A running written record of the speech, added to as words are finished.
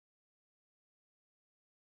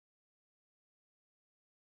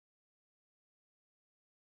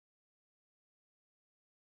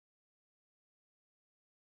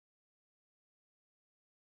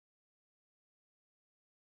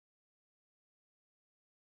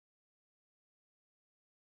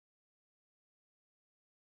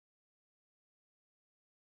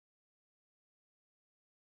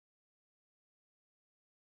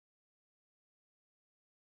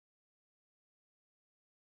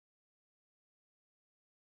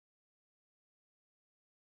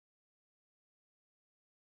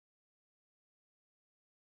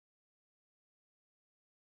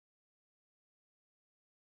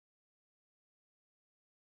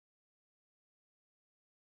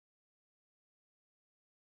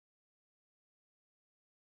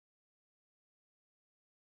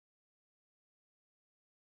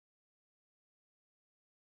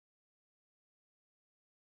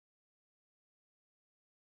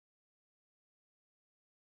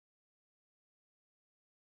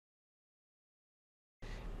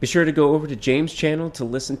Be sure to go over to James' channel to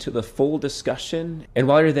listen to the full discussion. And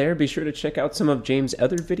while you're there, be sure to check out some of James'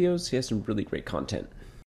 other videos. He has some really great content.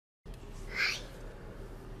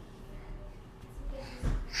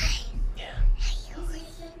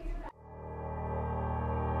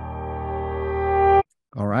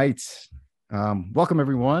 All right. Welcome,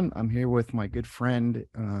 everyone. I'm here with my good friend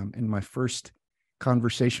and my first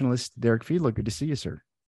conversationalist, Derek Fiedler. Good to see you, sir.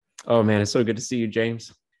 Oh, man, it's so good to see you,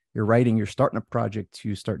 James. You're starting a project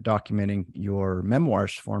to start documenting your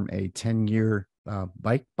memoirs from a 10-year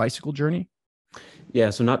bicycle journey. Yeah,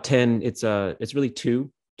 so not 10, it's really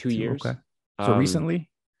two years. Okay. So recently?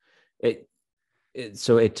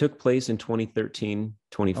 So it took place in 2013,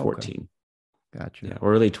 2014. Okay. Gotcha. Yeah,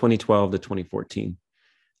 or really 2012 to 2014.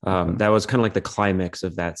 That was kind of like the climax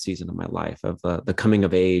of that season of my life, of the coming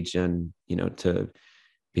of age and, to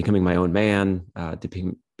becoming my own man,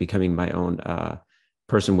 to becoming my own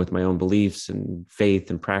person with my own beliefs and faith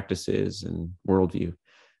and practices and worldview.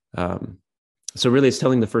 So really it's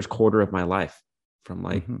telling the first quarter of my life from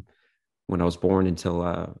when I was born until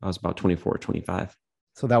I was about 24 or 25.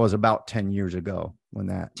 So that was about 10 years ago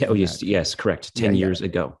Yes, correct. 10 years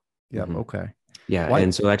ago. Yeah. Mm-hmm. Okay. Yeah. Why?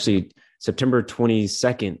 And so actually September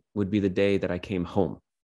 22nd would be the day that I came home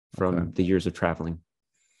from the years of traveling.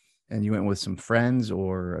 And you went with some friends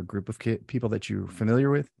or a group of people that you're familiar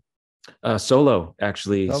with? Solo,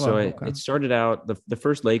 actually. It started out, the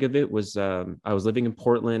first leg of it was, I was living in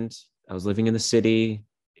Portland. I was living in the city,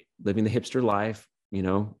 living the hipster life,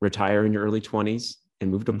 retire in your early 20s and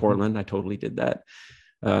move to Portland. I totally did that.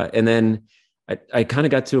 And then I kind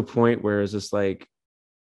of got to a point where it was just like,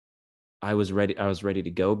 I was ready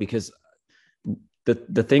to go, because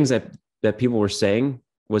the things that people were saying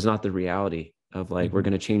was not the reality of like, we're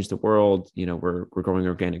going to change the world. We're growing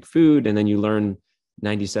organic food. And then you learn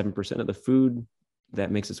 97% of the food that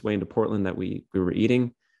makes its way into Portland that we were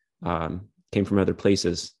eating came from other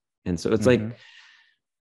places. And so it's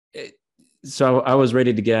so I was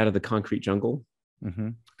ready to get out of the concrete jungle.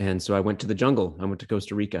 And so I went to the jungle. I went to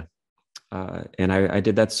Costa Rica and I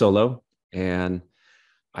did that solo, and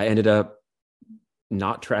I ended up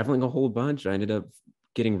not traveling a whole bunch. I ended up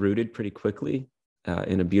getting rooted pretty quickly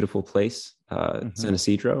in a beautiful place, San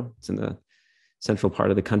Isidro. It's in the central part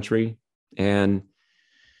of the country. And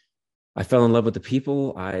I fell in love with the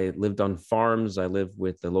people. I lived on farms. I lived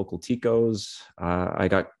with the local Ticos. I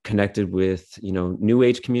got connected with, New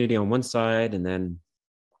Age community on one side. And then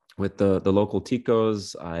with the local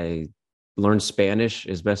Ticos, I learned Spanish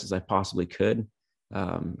as best as I possibly could.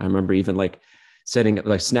 I remember even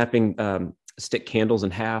snapping stick candles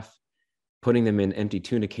in half, putting them in empty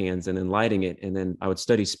tuna cans and then lighting it. And then I would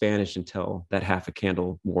study Spanish until that half a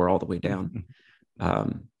candle wore all the way down.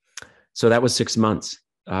 So that was 6 months.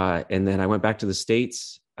 And then I went back to the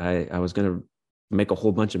States. I was going to make a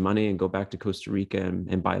whole bunch of money and go back to Costa Rica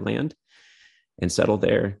and buy land and settle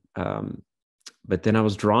there. But then I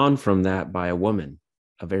was drawn from that by a woman,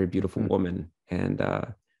 a very beautiful woman. And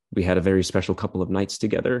we had a very special couple of nights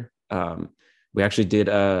together. We actually did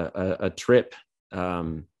a trip.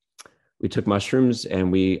 We took mushrooms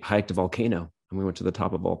and we hiked a volcano, and we went to the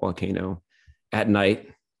top of a volcano at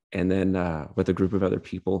night. And then with a group of other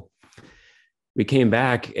people, we came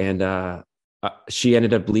back, and she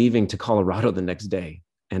ended up leaving to Colorado the next day.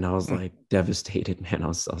 And I was like devastated, man. I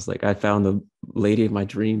was like, I found the lady of my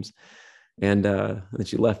dreams, and then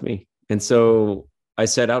she left me. And so I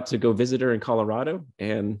set out to go visit her in Colorado.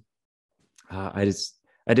 And I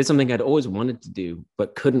did something I'd always wanted to do,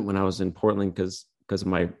 but couldn't when I was in Portland because of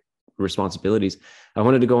my responsibilities. I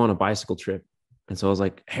wanted to go on a bicycle trip. And so I was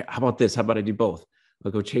like, hey, how about this? How about I do both?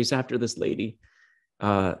 I'll go chase after this lady.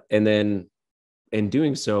 And then in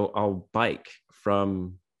doing so, I'll bike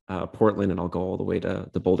from Portland, and I'll go all the way to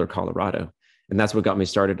Boulder, Colorado. And that's what got me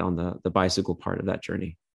started on the bicycle part of that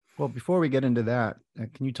journey. Well, before we get into that,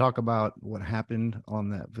 can you talk about what happened on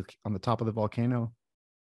the top of the volcano?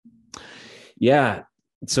 Yeah.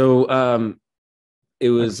 So it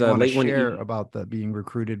was late one year about being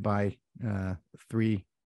recruited by 3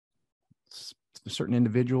 certain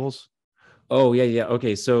individuals. Oh, yeah.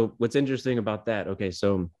 Okay. So what's interesting about that? Okay.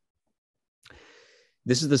 So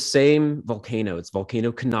this is the same volcano. It's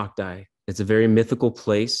Volcano Kourtides. It's a very mythical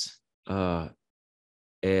place. And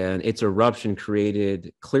its eruption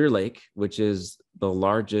created Clear Lake, which is the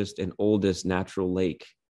largest and oldest natural lake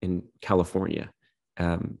in California.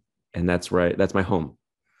 And that's my home,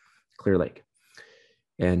 Clear Lake.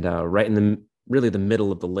 And right in the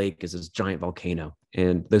middle of the lake is this giant volcano.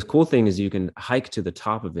 And the cool thing is you can hike to the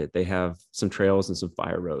top of it. They have some trails and some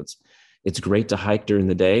fire roads. It's great to hike during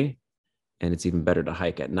the day, and it's even better to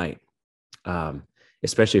hike at night,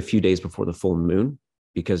 especially a few days before the full moon.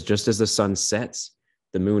 because just as the sun sets,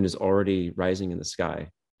 the moon is already rising in the sky.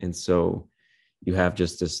 And so you have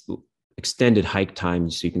just this extended hike time,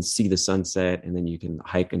 so you can see the sunset, and then you can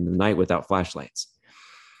hike in the night without flashlights.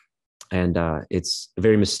 And it's a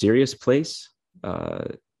very mysterious place.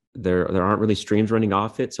 There aren't really streams running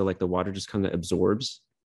off it, so like the water just kind of absorbs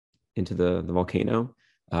into the volcano.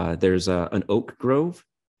 There's an oak grove,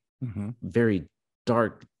 very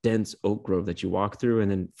dark, dense oak grove that you walk through,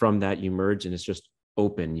 and then from that you merge, and it's just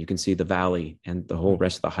open. You can see the valley and the whole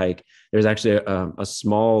rest of the hike. There's actually a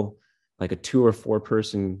small, like a 2 or 4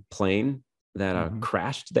 person plane that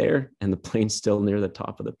crashed there, and the plane's still near the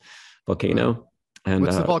top of the volcano. And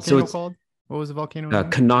what's the volcano called? What was the volcano name?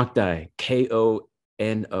 Kourtides, Konocti.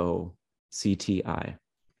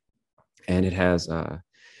 And it has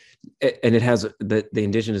the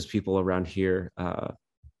indigenous people around here,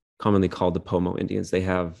 commonly called the Pomo Indians. They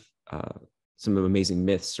have some amazing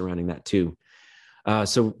myths surrounding that too.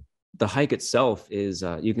 So the hike itself is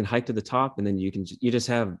you can hike to the top, and then you just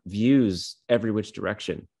have views every which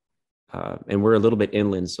direction. And we're a little bit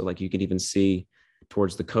inland, so like you can even see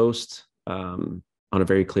towards the coast on a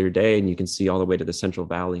very clear day, and you can see all the way to the Central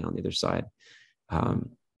Valley on the other side.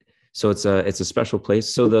 So it's a special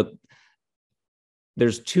place. So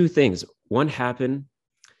there's 2 things. One happened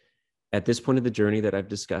at this point of the journey that I've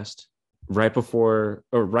discussed, right before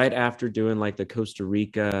or right after doing like the Costa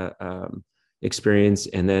Rica experience,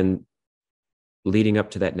 and then leading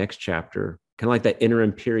up to that next chapter, kind of like that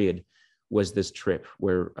interim period, was this trip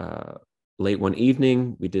where late one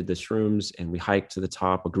evening we did the shrooms and we hiked to the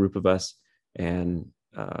top, a group of us, and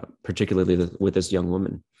particularly with this young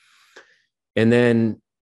woman. And then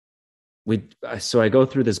I go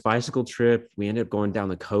through this bicycle trip. We ended up going down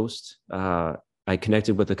the coast. I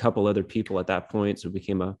connected with a couple other people at that point, so it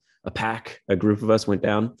became a pack. A group of us went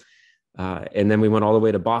down, and then we went all the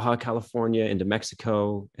way to Baja California, into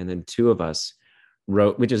Mexico, and then 2 of us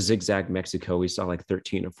we just zigzagged Mexico. We saw like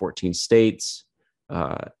 13 or 14 states,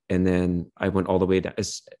 and then I went all the way down.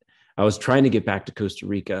 I was trying to get back to Costa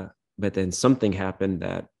Rica, but then something happened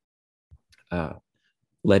that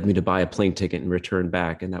led me to buy a plane ticket and return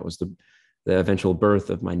back, and that was the eventual birth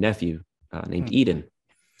of my nephew named Eden.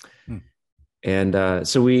 And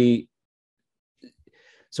so when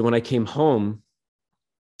I came home,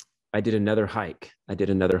 I did another hike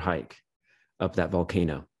up that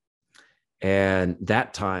volcano. And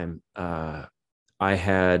that time I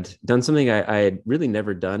had done something I had really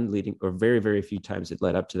never done or very, very few times it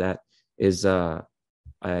led up to that, is I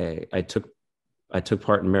took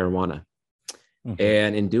part in marijuana.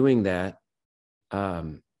 And in doing that,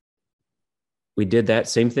 we did that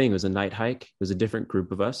same thing. It was a night hike. It was a different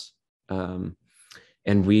group of us. And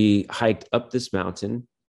we hiked up this mountain,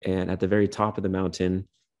 and at the very top of the mountain,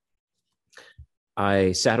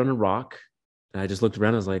 I sat on a rock, and I just looked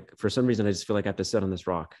around. I was like, for some reason, I just feel like I have to sit on this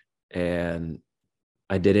rock. And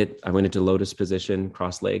I did it. I went into lotus position,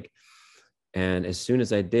 cross leg. And as soon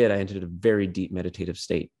as I did, I entered a very deep meditative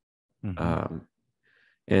state.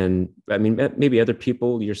 And I mean, maybe other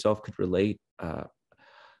people, yourself, could relate. I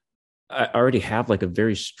already have like a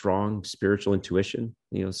very strong spiritual intuition.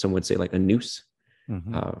 Some would say like a noose.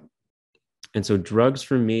 And so drugs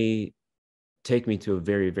for me take me to a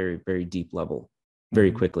very, very, very deep level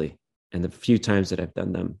very quickly. And the few times that I've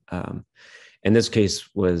done them, and this case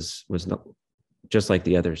was not just like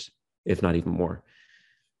the others, if not even more.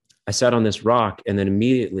 I sat on this rock, and then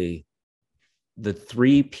immediately the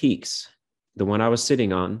 3 peaks, the one I was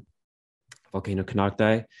sitting on, Volcano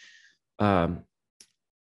Kourtides,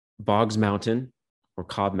 Boggs Mountain, or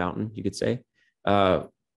Cobb Mountain, you could say, and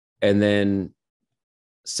then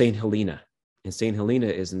St. Helena. And St. Helena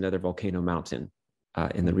is another volcano mountain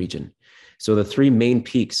in the region. So the 3 main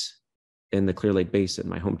peaks in the Clear Lake Basin,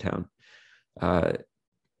 my hometown,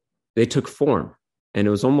 they took form. And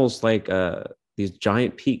it was almost like these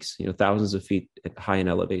giant peaks, thousands of feet high in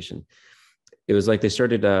elevation. It was like they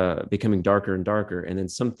started becoming darker and darker. And then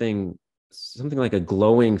something like a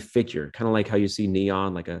glowing figure, kind of like how you see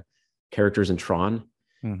neon, like characters in Tron.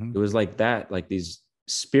 It was like that, like these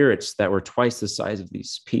spirits that were twice the size of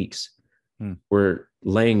these peaks were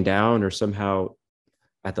laying down or somehow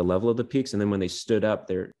at the level of the peaks. And then when they stood up,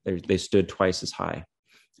 they stood twice as high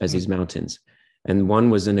as these mountains. And one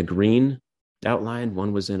was in a green outline,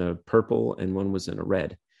 one was in a purple, and one was in a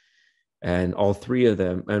red. And all 3 of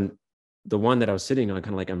them, and the one that I was sitting on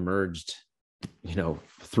kind of like emerged,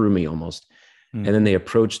 through me almost. And then they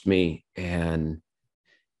approached me, and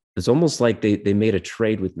it's almost like they made a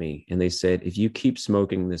trade with me. And they said, if you keep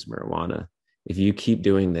smoking this marijuana, if you keep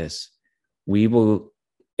doing this, we will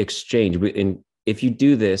exchange. And if you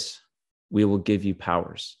do this, we will give you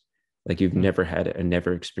powers. like you've never had it and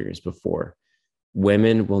never experienced before.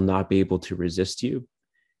 Women will not be able to resist you,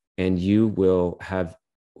 and you will have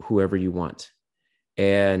whoever you want.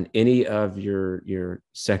 And any of your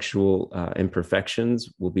sexual imperfections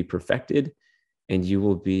will be perfected, and you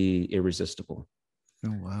will be irresistible.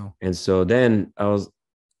 Oh, wow. And so then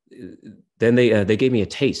they gave me a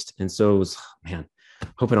taste. And so it was, man,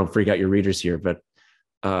 hope I don't freak out your readers here, but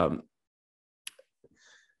so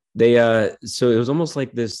it was almost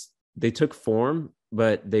like this, they took form,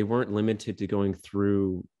 but they weren't limited to going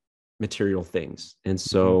through material things. And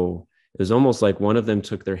so it was almost like one of them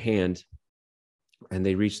took their hand and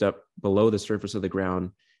they reached up below the surface of the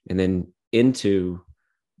ground and then into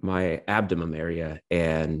my abdomen area,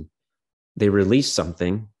 and they released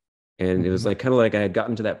something. And it was like kind of like I had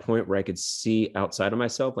gotten to that point where I could see outside of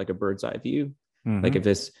myself, like a bird's eye view. Like if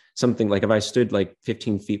it's something, like if I stood like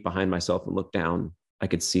 15 feet behind myself and looked down, I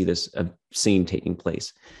could see this scene taking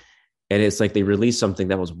place. And it's like they released something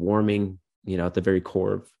that was warming, at the very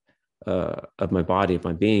core of my body, of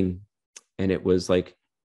my being. And it was like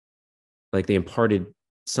they imparted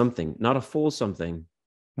something, not a full something,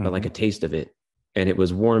 but like a taste of it. And it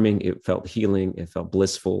was warming. It felt healing. It felt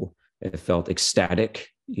blissful. It felt ecstatic,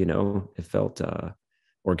 it felt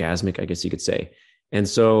orgasmic, I guess you could say. And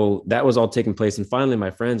so that was all taking place. And finally, my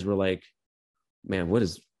friends were like, man,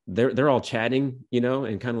 they're all chatting,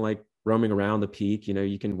 and kind of like roaming around the peak.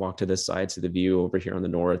 You can walk to this side, see the view over here on the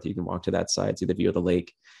north. You can walk to that side, see the view of the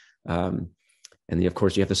lake. And then, of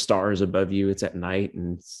course, you have the stars above you. It's at night.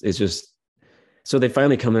 And it's just, so they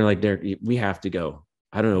finally come there like, Derek, we have to go.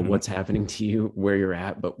 I don't know what's happening to you, where you're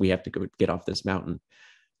at, but we have to go get off this mountain.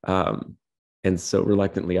 And so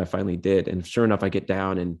reluctantly, I finally did. And sure enough, I get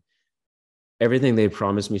down and everything they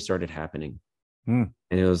promised me started happening. And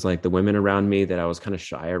it was like the women around me that I was kind of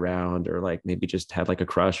shy around, or like maybe just had like a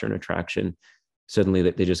crush or an attraction. Suddenly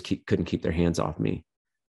they just couldn't keep their hands off me.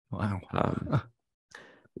 Wow.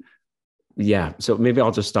 Yeah. So maybe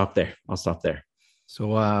I'll just stop there. I'll stop there. So,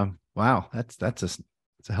 wow, that's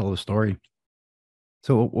a hell of a story.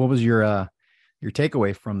 So what was your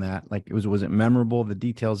takeaway from that? Like, was it memorable, the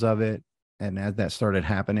details of it? And as that started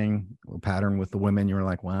happening, a pattern with the women, you were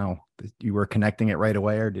like, wow, you were connecting it right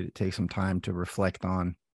away, or did it take some time to reflect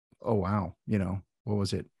on, oh, wow, what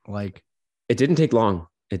was it like? It didn't take long.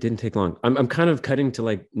 I'm kind of cutting to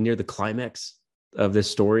like near the climax of this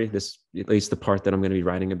story, at least the part that I'm going to be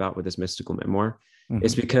writing about with this mystical memoir.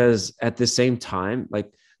 It's because at the same time,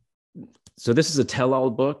 like, so this is a tell-all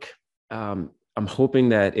book. I'm hoping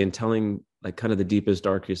that in telling like kind of the deepest,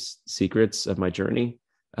 darkest secrets of my journey,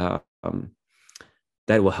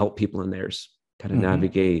 that will help people in theirs kind of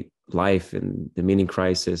navigate life and the meaning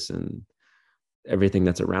crisis and everything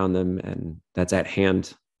that's around them and that's at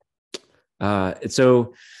hand.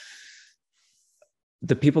 So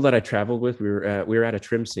the people that I traveled with, we were at a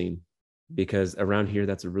trim scene, because around here,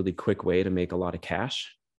 that's a really quick way to make a lot of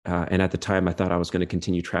cash. And at the time, I thought I was going to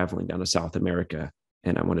continue traveling down to South America,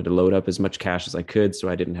 and I wanted to load up as much cash as I could so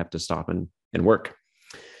I didn't have to stop and work.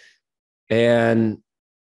 And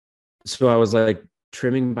so I was like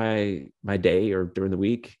trimming by my day or during the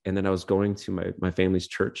week. And then I was going to my family's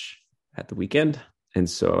church at the weekend. And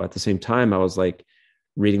so at the same time, I was like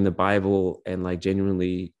reading the Bible and like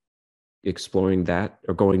genuinely exploring that,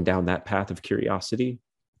 or going down that path of curiosity.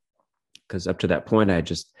 Because up to that point, I had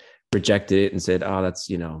just rejected it and said, oh, that's,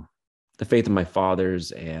 the faith of my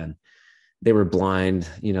fathers, and they were blind.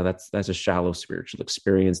 That's a shallow spiritual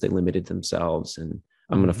experience. They limited themselves, and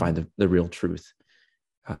I'm going to find the real truth.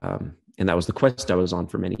 And that was the quest I was on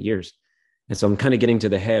for many years. And so I'm kind of getting to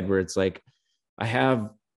the head where it's like, I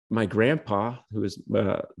have my grandpa, who was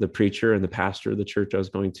the preacher and the pastor of the church I was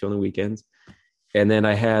going to on the weekends. And then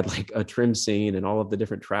I had like a trim scene and all of the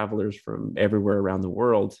different travelers from everywhere around the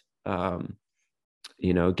world,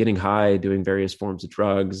 getting high, doing various forms of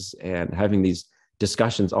drugs, and having these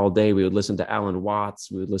discussions all day. We would listen to Alan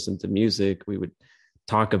Watts. We would listen to music. We would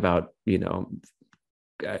talk about,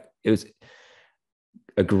 it was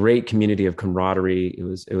a great community of camaraderie.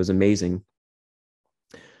 It was amazing.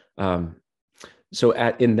 So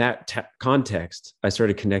in that context, I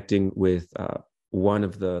started connecting with one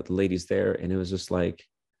of the ladies there, and it was just like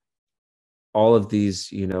all of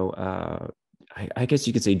these, I guess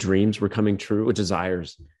you could say dreams were coming true, or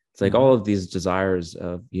desires. It's like all of these desires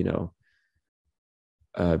of,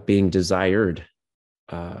 being desired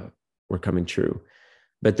were coming true.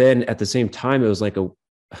 But then at the same time, it was like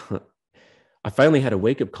I finally had a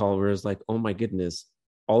wake-up call where it was like, oh my goodness,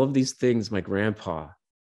 all of these things my grandpa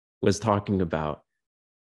was talking about,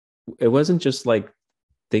 it wasn't just like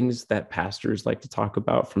things that pastors like to talk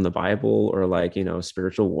about from the Bible, or like,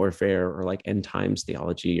 spiritual warfare, or like end times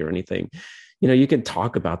theology or anything. You can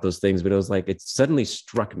talk about those things, but it was like, it suddenly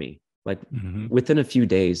struck me, like within a few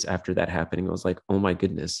days after that happening, I was like, oh my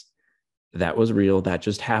goodness, that was real. That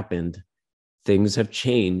just happened. Things have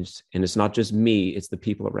changed. And it's not just me, it's the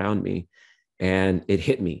people around me. And it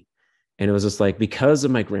hit me. And it was just like, because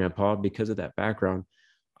of my grandpa, because of that background,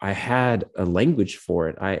 I had a language for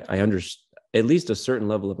it. I understood at least a certain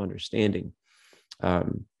level of understanding.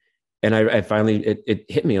 And I finally, it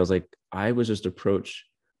hit me. I was like, I was just approached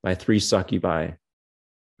by 3 succubi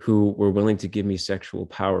who were willing to give me sexual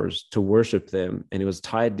powers to worship them. And it was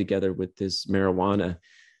tied together with this marijuana.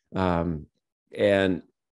 And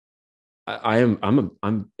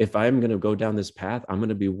I'm if I'm going to go down this path, I'm going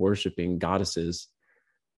to be worshiping goddesses.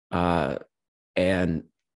 And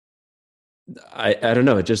I don't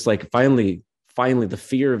know, it just like finally the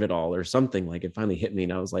fear of it all or something, like it finally hit me.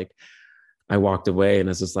 And I was like, I walked away and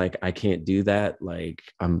it's just like, I can't do that. Like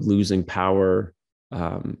I'm losing power.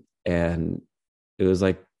 And it was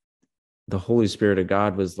like the Holy Spirit of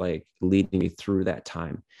God was like leading me through that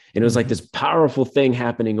time. And it was like this powerful thing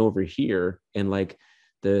happening over here. And like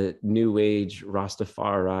the new age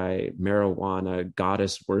Rastafari, marijuana,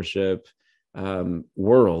 goddess worship,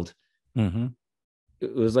 world.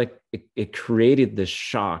 It was like, it created this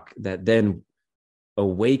shock that then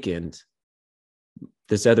awakened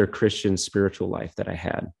this other Christian spiritual life that I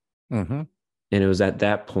had. And it was at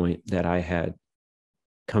that point that I had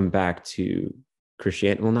come back to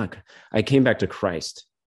Christianity. Well, I came back to Christ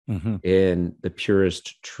in the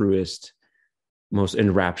purest, truest, most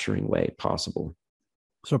enrapturing way possible.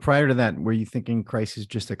 So prior to that, were you thinking Christ is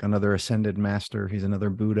just like another ascended master? He's another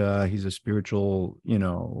Buddha. He's a spiritual,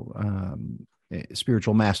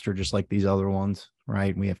 spiritual master, just like these other ones,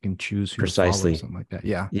 right? We can choose who precisely to follow, something like that.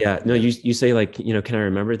 Yeah. Yeah. No, you say like, can I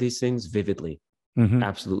remember these things vividly?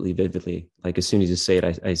 Absolutely vividly. Like as soon as you say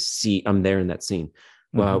it, I'm there in that scene.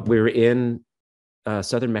 Well, we were in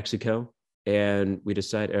southern Mexico, and we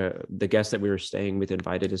decided the guest that we were staying with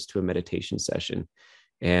invited us to a meditation session.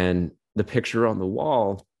 And the picture on the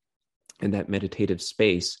wall in that meditative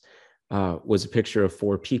space was a picture of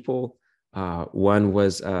 4 people. One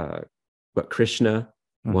was Krishna,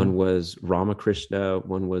 one was Ramakrishna,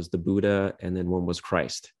 one was the Buddha, and then one was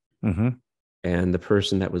Christ. And the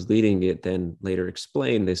person that was leading it then later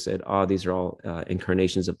explained, they said, these are all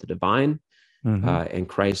incarnations of the divine. And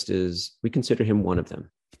Christ we consider him one of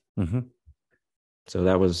them. So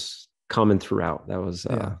that was common throughout. That was,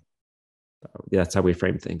 that's how we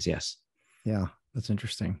frame things. Yes. Yeah. That's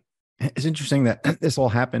interesting. It's interesting that this all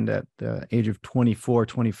happened at the age of 24,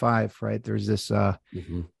 25, right? There's this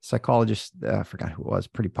psychologist, I forgot who it was,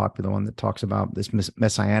 pretty popular one, that talks about this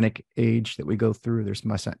messianic age that we go through. There's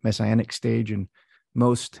messianic stage, and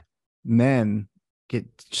most men get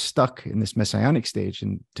stuck in this messianic stage,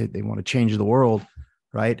 and they want to change the world,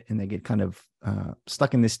 right? And they get kind of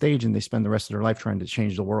stuck in this stage, and they spend the rest of their life trying to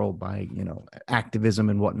change the world by, activism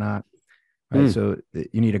and whatnot. Right. So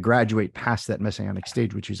you need to graduate past that messianic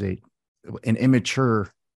stage, which is an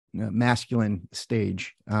immature masculine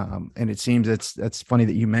stage. And it seems that's funny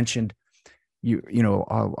that you mentioned, we're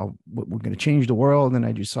going to change the world. And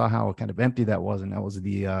I just saw how kind of empty that was. And that was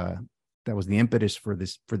the impetus for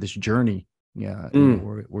this journey. Yeah.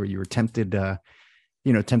 Where you were tempted,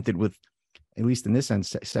 tempted with, at least in this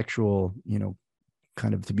sense, sexual,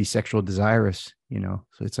 kind of to be sexual desirous, so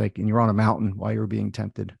it's like, and you're on a mountain while you're being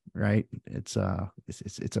tempted, right? It's a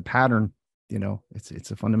pattern,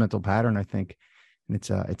 it's a fundamental pattern, I think. And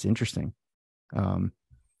it's interesting.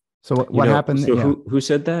 So what happened? So who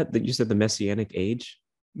said that you said the messianic age?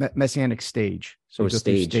 Messianic stage. So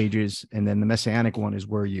stages. And then the messianic one is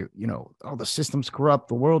where the system's corrupt.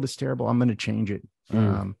 The world is terrible. I'm going to change it.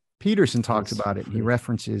 Peterson talks about it. He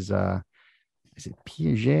references, is it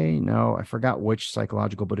Piaget? No, I forgot which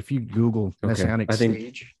psychological, but if you Google messianic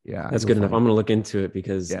stage, that's good enough. I'm going to look into it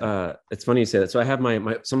because it's funny you say that. So I have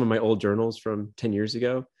some of my old journals from 10 years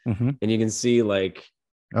ago, and you can see like,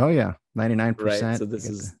 99%. Right. So this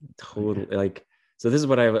is totally like, so this is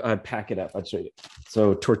what I'd pack it up. I'd show you.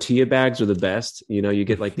 So tortilla bags are the best. You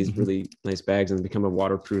get like these really nice bags and become a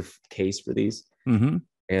waterproof case for these.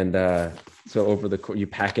 And so over you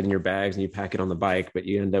pack it in your bags and you pack it on the bike, but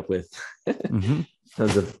you end up with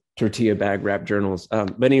tons of tortilla bag wrapped journals.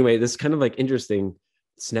 But anyway, this kind of like interesting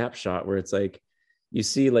snapshot where it's like, you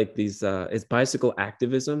see like these, it's bicycle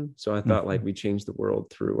activism. So I thought like we changed the world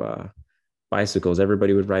through bicycles.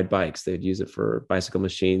 Everybody would ride bikes. They'd use it for bicycle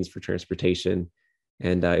machines, for transportation.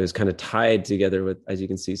 And it was kind of tied together with, as you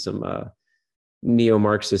can see, some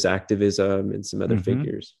neo-Marxist activism and some other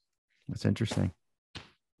figures. That's interesting.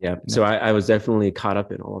 Yeah. So I was definitely caught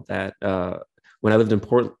up in all of that. When I lived in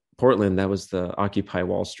Portland, that was the Occupy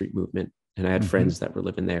Wall Street movement. And I had friends that were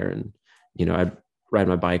living there. And, I'd ride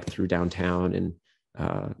my bike through downtown and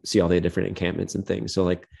see all the different encampments and things. So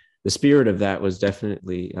like the spirit of that was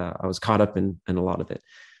definitely, I was caught up in a lot of it.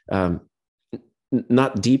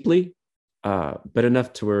 Not deeply, but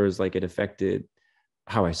enough to where it was like it affected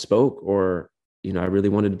how I spoke, or, I really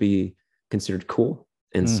wanted to be considered cool.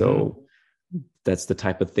 And so that's the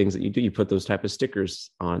type of things that you do. You put those type of stickers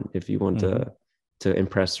on if you want to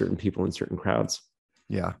impress certain people in certain crowds.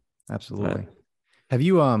 Yeah, absolutely. Have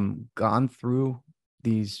you gone through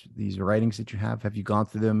these writings that you have? Have you gone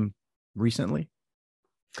through them recently?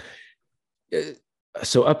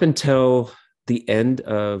 So up until the end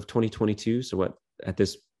of 2022, so what, at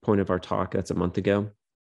this point of our talk, that's a month ago,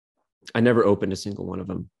 I never opened a single one of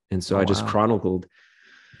them. And so I just chronicled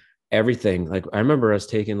everything. Like I remember us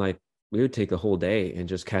taking we would take the whole day and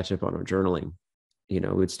just catch up on our journaling.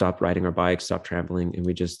 We'd stop riding our bikes, stop traveling, and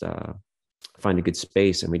we just find a good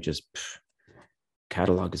space and we just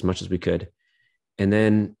catalog as much as we could. And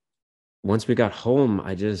then once we got home,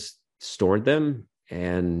 I just stored them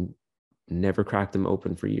and never cracked them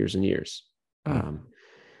open for years and years.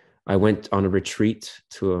 I went on a retreat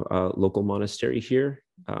to a local monastery here,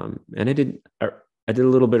 and I did a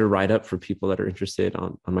little bit of write up for people that are interested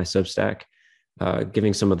on my Substack,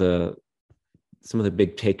 giving some of the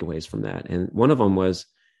big takeaways from that. And one of them was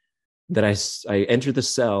that I entered the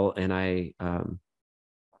cell and I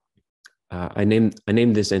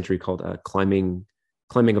named this entry called climbing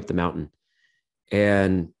up the mountain.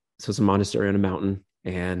 And so it's a monastery on a mountain,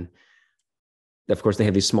 and of course they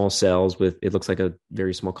have these small cells with, it looks like a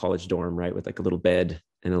very small college dorm, right, with like a little bed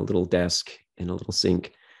and a little desk and a little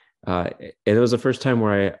sink. And it was the first time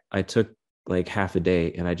where I took like half a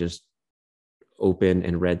day and I just opened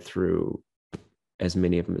and read through as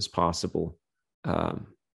many of them as possible. And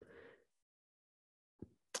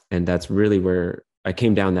that's really where I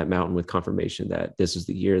came down that mountain with confirmation that this is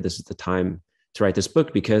the year, this is the time to write this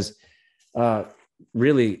book. Because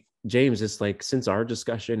really, James, it's like since our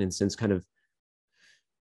discussion and since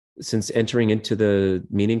entering into the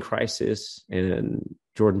meaning crisis and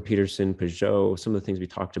Jordan Peterson, Peugeot, some of the things we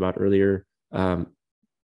talked about earlier,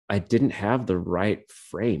 I didn't have the right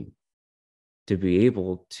frame to be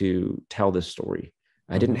able to tell this story.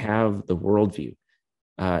 I didn't have the worldview.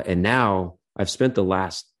 And now I've spent the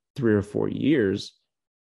last 3 or 4 years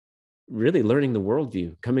really learning the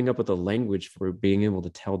worldview, coming up with a language for being able to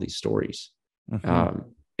tell these stories.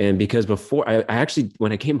 And because before I actually,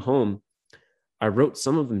 when I came home, I wrote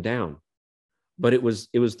some of them down, but it was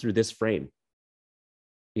through this frame,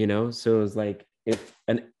 so it was like,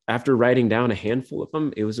 and after writing down a handful of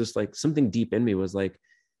them, it was just like something deep in me was like,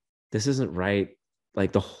 this isn't right.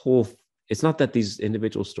 Like it's not that these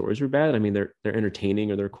individual stories were bad. I mean, they're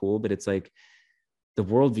entertaining or they're cool, but it's like the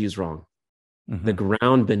worldview is wrong. The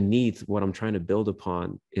ground beneath what I'm trying to build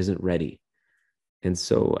upon isn't ready. And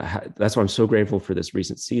so that's why I'm so grateful for this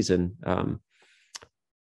recent season.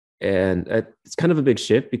 And it's kind of a big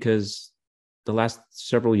shift because the last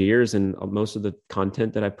several years and most of the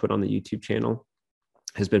content that I put on the YouTube channel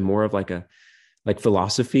has been more of like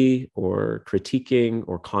philosophy or critiquing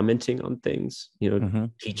or commenting on things,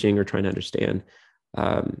 teaching or trying to understand,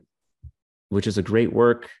 which is a great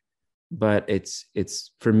work. But it's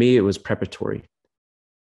for me, it was preparatory.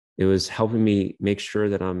 It was helping me make sure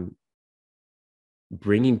that I'm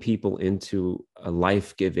bringing people into a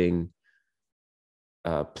life-giving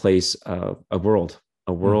place of a world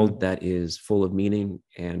that is full of meaning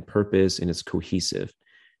and purpose and it's cohesive.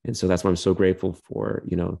 And so that's why I'm so grateful for,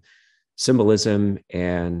 symbolism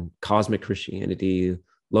and cosmic Christianity,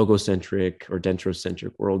 logocentric or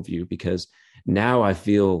dentrocentric worldview, because now I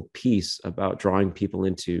feel peace about drawing people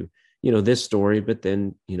into, this story, but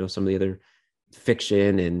then, some of the other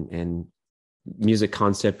fiction and music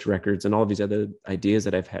concept records and all of these other ideas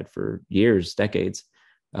that I've had for years, decades.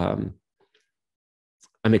 I'm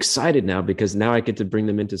excited now because now I get to bring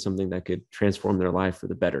them into something that could transform their life for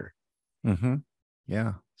the better.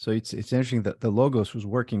 Yeah. So it's interesting that the Logos was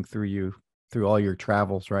working through you through all your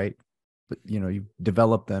travels, right? But you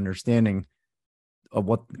developed the understanding of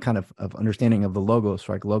what kind of understanding of the Logos,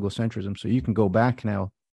 like logocentrism. So you can go back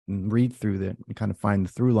now and read through that and kind of find the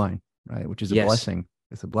through line, right? Which is a blessing.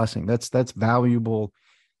 It's a blessing. That's valuable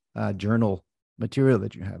journal material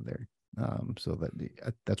that you have there. So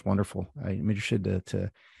that's wonderful. I'm interested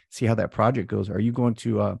to see how that project goes. Are you going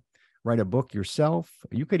to write a book yourself?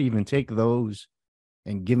 You could even take those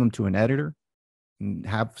and give them to an editor and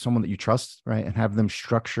have someone that you trust, right? And have them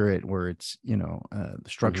structure it where it's,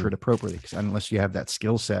 structure it appropriately. Because unless you have that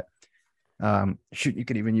skill set, Shoot, you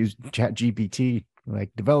could even use Chat GPT,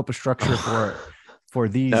 like develop a structure for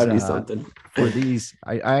these. That'd be something. For these,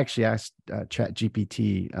 I actually asked Chat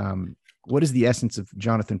GPT, what is the essence of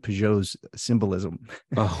Jonathan Peugeot's symbolism?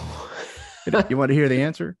 Oh, you want to hear the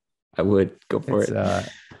answer? I would go for it.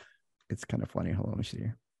 It's kind of funny. Hold on, let me see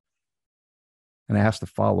here. And I asked the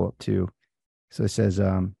follow up too. So it says,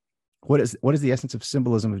 what is the essence of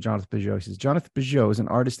symbolism of Jonathan Peugeot? He says, Jonathan Peugeot is an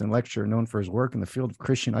artist and lecturer known for his work in the field of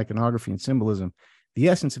Christian iconography and symbolism. The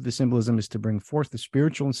essence of the symbolism is to bring forth the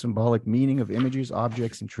spiritual and symbolic meaning of images,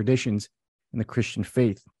 objects, and traditions in the Christian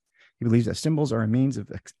faith. He believes that symbols are a means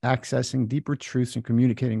of accessing deeper truths and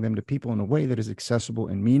communicating them to people in a way that is accessible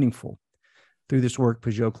and meaningful. Through this work,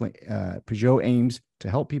 Peugeot aims to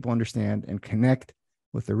help people understand and connect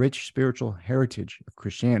with the rich spiritual heritage of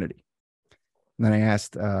Christianity. And then I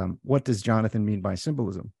asked, what does Jonathan mean by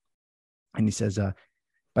symbolism? And he says,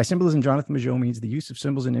 by symbolism, Jonathan Peugeot means the use of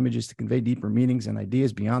symbols and images to convey deeper meanings and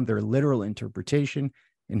ideas beyond their literal interpretation.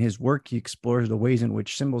 In his work, he explores the ways in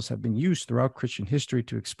which symbols have been used throughout Christian history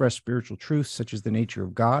to express spiritual truths, such as the nature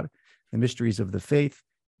of God, the mysteries of the faith,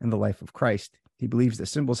 and the life of Christ. He believes that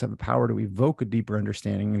symbols have the power to evoke a deeper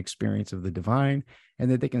understanding and experience of the divine, and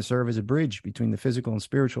that they can serve as a bridge between the physical and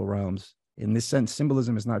spiritual realms. In this sense,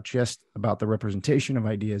 symbolism is not just about the representation of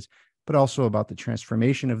ideas, but also about the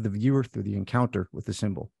transformation of the viewer through the encounter with the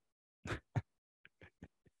symbol.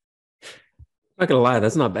 Not gonna lie,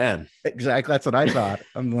 that's not bad. Exactly, that's what I thought.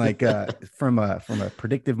 I'm like, from a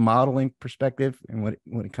predictive modeling perspective, and what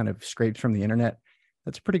it kind of scrapes from the internet,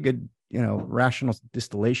 that's a pretty good, rational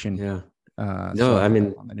distillation. Yeah. No, so I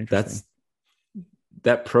mean,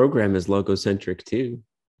 that program is logocentric too.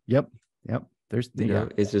 Yep. There's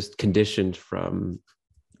it's just conditioned from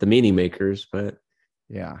the meaning makers, but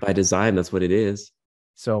by design, that's what it is.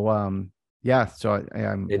 So, so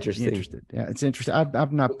I'm interested. Yeah, it's interesting.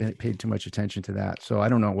 I've not paid too much attention to that, so I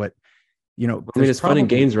don't know what, I mean, it's fun and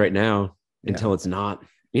games right now until it's not.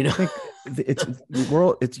 I think it's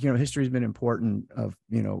history has been important of,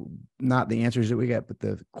 not the answers that we get, but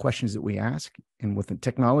the questions that we ask. And with a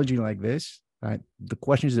technology like this, the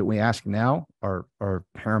questions that we ask now are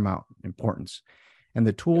paramount importance. And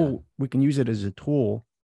the tool, we can use it as a tool,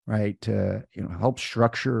 right, to help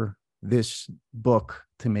structure this book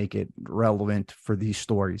to make it relevant for these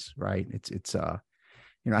stories, right?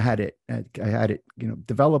 I had it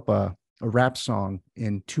develop a rap song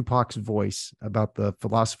in Tupac's voice about the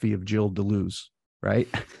philosophy of Jill Deleuze, right?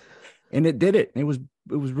 And it did it. It was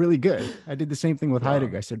really good. I did the same thing with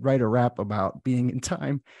Heidegger. I said, write a rap about being in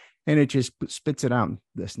time, and it just spits it out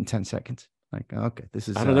in 10 seconds. Like, okay, this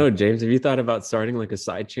is. I don't know, James. Have you thought about starting like a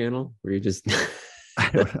side channel where you just I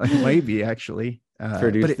don't know, maybe actually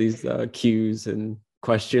produce these cues and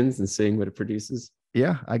questions and seeing what it produces?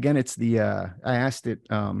 Yeah. Again, it's I asked it.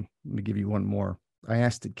 Let me give you one more. I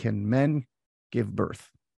asked it, can men give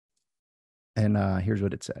birth? And here's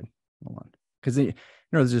what it said. Hold on, because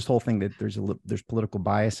there's this whole thing that there's political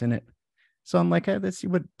bias in it. So I'm like, hey, let's see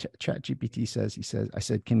what Chat GPT says. I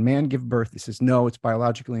said, can man give birth? He says, no, it's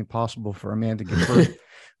biologically impossible for a man to give birth.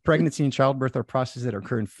 Pregnancy and childbirth are processes that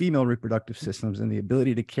occur in female reproductive systems, and the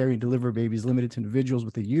ability to carry and deliver babies limited to individuals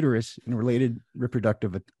with a uterus and related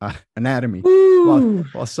reproductive anatomy.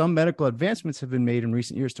 While some medical advancements have been made in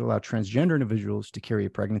recent years to allow transgender individuals to carry a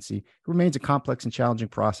pregnancy, it remains a complex and challenging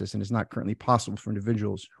process and is not currently possible for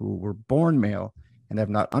individuals who were born male and have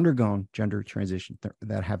not undergone gender transition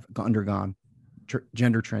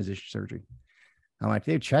gender transition surgery. I'm like,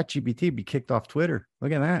 Dave, ChatGPT be kicked off Twitter.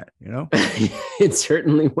 Look at that, It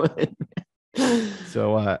certainly would.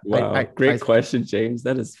 So, wow, great question, James.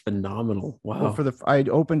 That is phenomenal. Wow. Well, I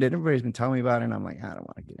opened it. Everybody's been telling me about it, and I'm like, I don't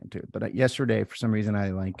want to get into it. But yesterday, for some reason,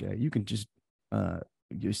 I you can just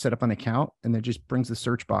you set up an account, and it just brings the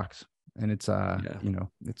search box, and it's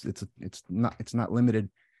it's not limited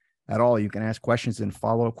at all. You can ask questions and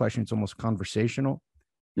follow-up questions, almost conversational.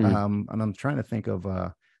 And I'm trying to think of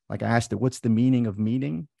I asked it, what's the meaning of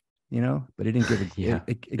meeting? But it didn't give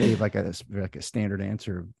it gave like a standard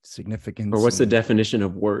answer of significance. Or what's the definition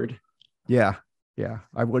of word? Yeah.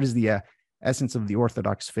 What is the essence of the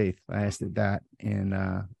Orthodox faith? I asked it that, and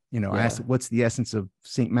I asked it, what's the essence of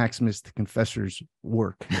Saint Maximus the Confessor's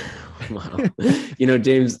work? Wow.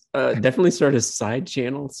 James, definitely start a side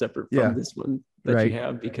channel separate from this one that you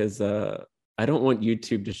have, because I don't want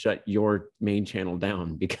YouTube to shut your main channel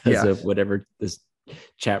down because of whatever this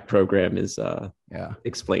chat program is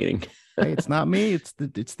explaining. Hey, it's not me, it's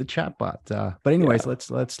the chat bot. But anyways,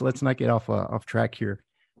 let's not get off track here.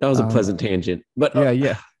 That was a pleasant tangent. But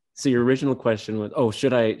so your original question was,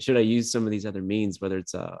 should I use some of these other means, whether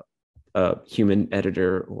it's a human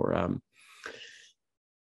editor or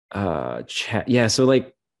chat. Yeah. So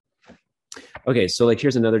like, okay. So like,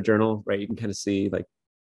 here's another journal, right? You can kind of see like,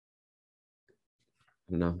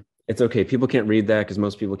 I don't know. It's okay. People can't read that because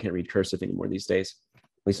most people can't read cursive anymore these days, at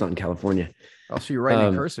least not in California. Oh, so you're writing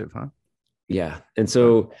in cursive, huh? Yeah. And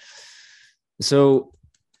so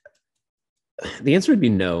the answer would be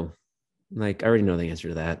no. Like, I already know the answer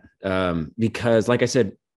to that. Because like I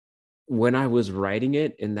said, when I was writing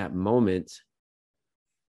it in that moment,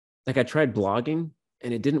 like I tried blogging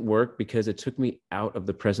and it didn't work because it took me out of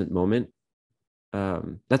the present moment.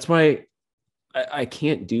 That's why I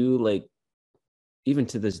can't do like, even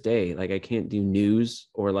to this day, like I can't do news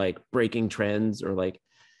or like breaking trends or like,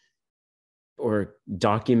 or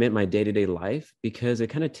document my day-to-day life, because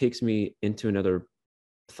it kind of takes me into another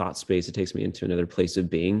thought space. It takes me into another place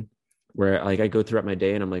of being where like I go throughout my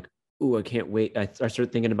day and I'm like, ooh, I can't wait. I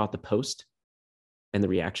start thinking about the post and the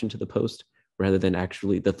reaction to the post rather than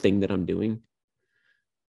actually the thing that I'm doing.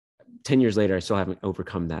 10 years later, I still haven't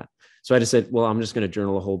overcome that. So I just said, well, I'm just going to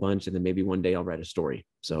journal a whole bunch and then maybe one day I'll write a story.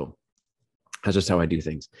 So that's just how I do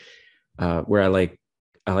things. Where I like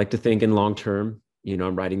to think in long term. You know,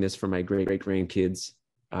 I'm writing this for my great grandkids,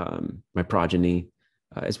 my progeny,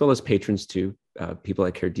 as well as patrons too, people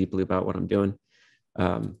that care deeply about what I'm doing.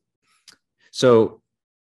 So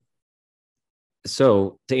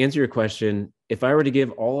to answer your question, if I were to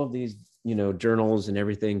give all of these, you know, journals and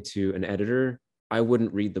everything to an editor, I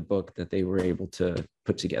wouldn't read the book that they were able to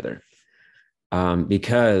put together,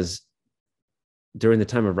 because during the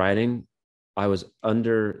time of writing, I was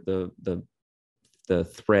under the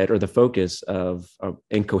thread or the focus of an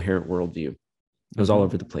incoherent worldview. It was all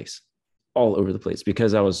over the place,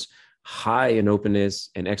 because I was high in openness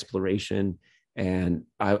and exploration. And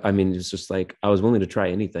I mean, it's just like, I was willing to try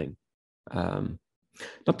anything.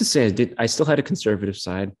 Not to say I still had a conservative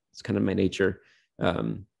side. It's kind of my nature,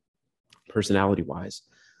 personality wise.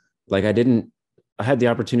 Like I had the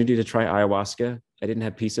opportunity to try ayahuasca. I didn't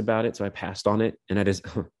have peace about it. So I passed on it. And I just,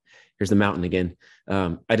 here's the mountain again.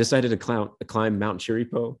 I decided to climb Mount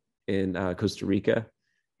Chiripo in Costa Rica.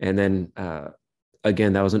 And then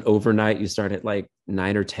again, that was an overnight. You start at like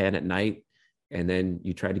 9 or 10 at night, and then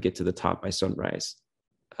you try to get to the top by sunrise.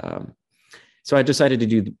 So I decided to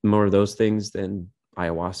do more of those things than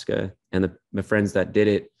ayahuasca. And my friends that did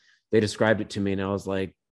it, they described it to me, and I was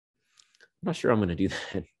like, I'm not sure I'm going to do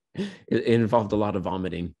that. It involved a lot of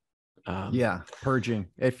vomiting. Yeah, purging.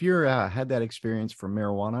 If you're had that experience for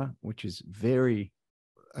marijuana, which is very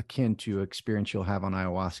akin to experience you'll have on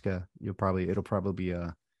ayahuasca, it'll probably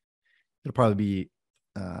be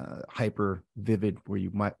hyper vivid, where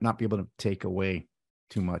you might not be able to take away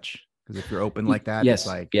too much, because if you're open like that, yes, it's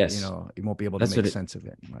like, yes, you know, you won't be able to make sense of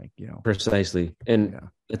it. Like, you know, precisely. And yeah.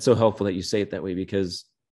 it's so helpful that you say it that way, because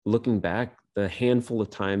looking back, the handful of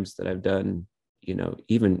times that I've done, you know,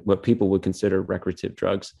 even what people would consider recreative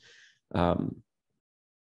drugs, I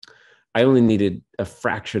only needed a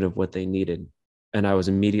fraction of what they needed, and I was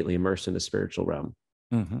immediately immersed in the spiritual realm.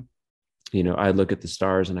 You know, I look at the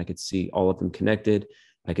stars and I could see all of them connected.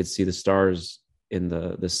 I could see the stars in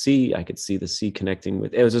the sea. I could see the sea connecting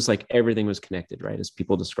with, it was just like everything was connected, right? As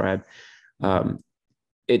people describe.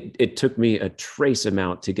 It took me a trace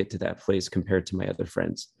amount to get to that place compared to my other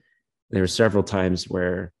friends. There were several times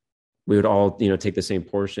where we would all, you know, take the same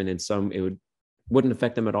portion, and some wouldn't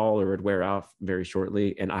affect them at all, or would wear off very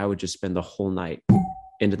shortly. And I would just spend the whole night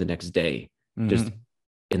into the next day, just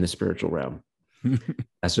in the spiritual realm.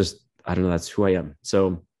 That's just, I don't know, that's who I am.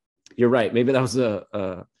 So you're right. Maybe that was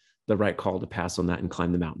the right call to pass on that and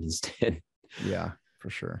climb the mountain instead. Yeah, for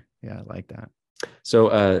sure. Yeah, I like that. So,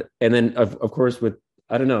 and then of course,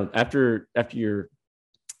 I don't know, after your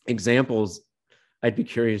examples, I'd be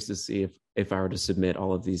curious to see if I were to submit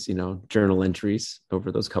all of these, you know, journal entries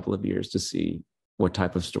over those couple of years to see what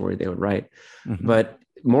type of story they would write. But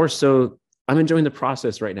more so, I'm enjoying the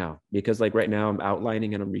process right now, because like right now I'm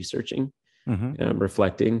outlining and I'm researching and I'm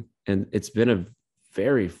reflecting, and it's been a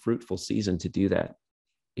very fruitful season to do that.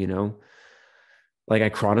 You know, like I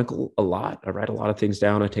chronicle a lot. I write a lot of things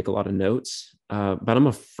down. I take a lot of notes, but I'm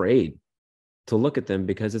afraid to look at them,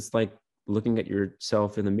 because it's like looking at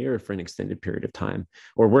yourself in the mirror for an extended period of time.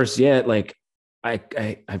 Or worse yet, like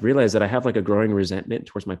I realized that I have like a growing resentment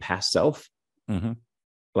towards my past self.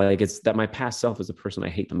 Like it's that my past self is the person I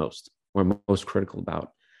hate the most, or I'm most critical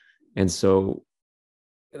about. And so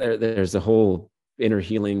there's a whole inner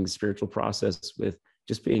healing spiritual process with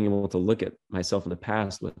just being able to look at myself in the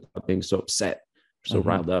past without being so upset, so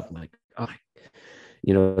riled up. I'm like, oh,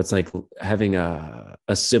 you know, it's like having a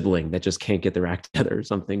sibling that just can't get their act together or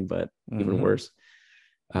something, but even worse.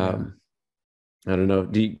 I don't know.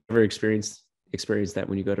 Do you ever experience that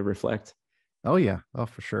when you go to reflect? Oh yeah. Oh,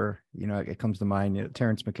 for sure. You know, it comes to mind,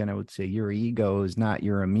 Terrence McKenna would say, your ego is not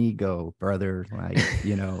your amigo, brother. Like,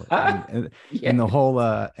 and Yeah,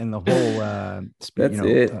 that's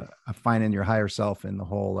it. finding your higher self and the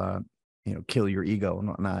whole, kill your ego and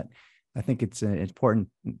whatnot. I think it's an important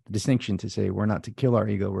distinction to say we're not to kill our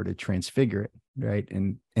ego, we're to transfigure it. Right.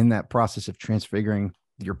 And in that process of transfiguring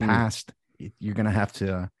your Mm, past, you're going to have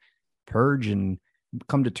to purge and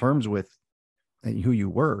come to terms with who you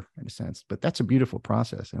were in a sense. But that's a beautiful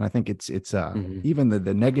process, and I think it's mhm. even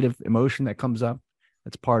the negative emotion that comes up,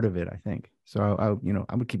 that's part of it, I think. So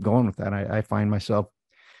I would keep going with that. I find myself,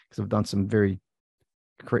 because I've done some very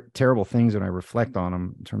terrible things, and I reflect on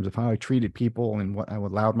them in terms of how I treated people and what I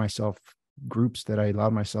allowed myself, groups that I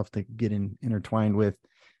allowed myself to get intertwined with.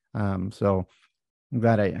 So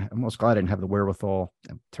I'm most glad I didn't have the wherewithal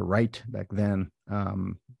to write back then.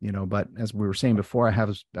 But as we were saying before,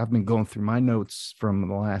 I've been going through my notes from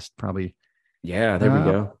the last Yeah, there we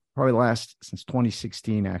go. probably the last since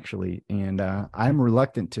 2016 actually, and I'm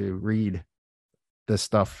reluctant to read this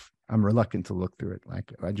stuff. I'm reluctant to look through it.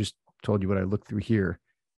 Like I just told you what I looked through here.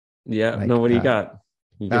 Yeah, no, Like what do you got?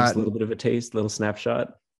 Can you give us uh, a little bit of a taste, a little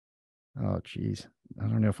snapshot? oh geez, I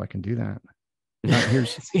don't know if I can do that.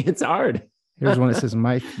 Here's See, it's hard. here's one that says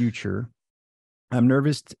my future. I'm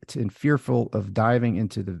nervous and fearful of diving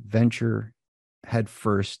into the venture head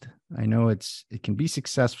first. I know it can be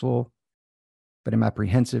successful, but I'm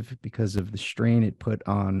apprehensive because of the strain it put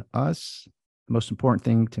on us. The most important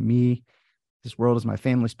thing to me, this world is my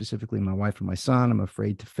family, specifically my wife and my son. I'm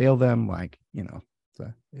afraid to fail them. Like,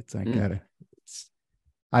 so it's like Mm.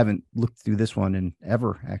 I haven't looked through this one in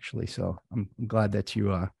ever actually. So I'm glad that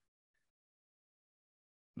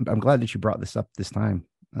I'm glad that you brought this up this time.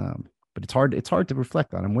 But it's hard to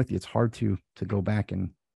reflect on. I'm with you. It's hard to go back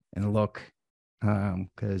and look,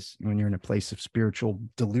 because when you're in a place of spiritual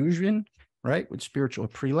delusion, right, with spiritual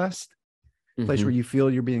prelest, place where Hmm. you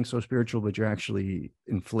feel you're being so spiritual, but you're actually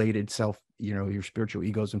inflated your spiritual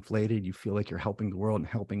ego's inflated. You feel like you're helping the world and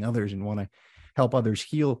helping others and want to help others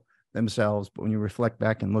heal themselves. But when you reflect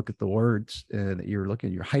back and look at the words that you're looking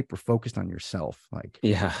at, you're hyper focused on yourself. Like,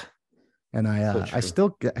 Yeah, and so I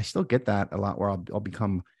true. still get that a lot, where I'll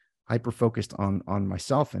become hyper focused on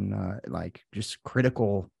myself and like just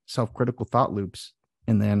self-critical thought loops.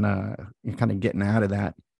 And then you're kind of getting out of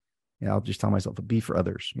that. I'll just tell myself to be for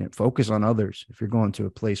others, focus on others. If you're going to a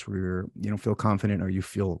place where you don't feel confident or you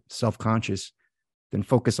feel self-conscious, then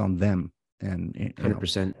focus on them. And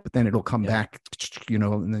 100%. but then it'll come Yeah. back,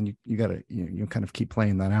 and then you gotta, you kind of keep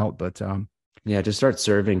playing that out. But Yeah, just start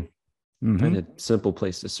serving. Find mhm. a simple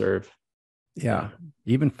place to serve. Yeah. Yeah.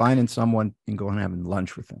 Even finding someone and going and having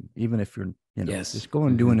lunch with them, even if you're, Yes. just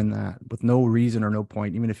going Hmm. doing in that with no reason or no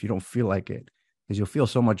point, even if you don't feel like it, because you'll feel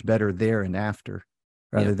so much better there and after,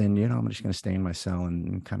 Yeah. rather than, I'm just going to stay in my cell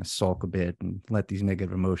and kind of sulk a bit and let these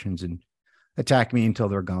negative emotions and attack me until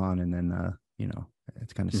they're gone. And then,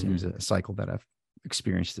 it kind of seems Hmm. a cycle that I've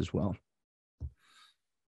experienced as well. You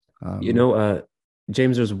Um, know,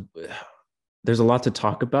 James, there's a lot to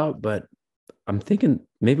talk about, but I'm thinking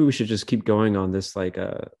maybe we should just keep going on this like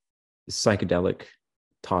psychedelic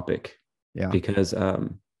topic yeah. because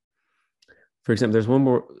for example, there's one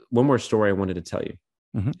more story I wanted to tell you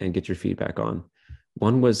Hmm. and get your feedback on.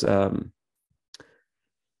 One was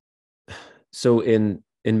so in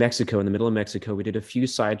Mexico, in the middle of Mexico, we did a few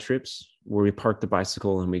side trips where we parked the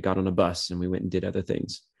bicycle and we got on a bus and we went and did other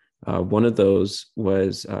things. One of those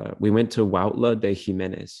was we went to Huautla de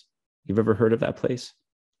Jimenez. You've ever heard of that place?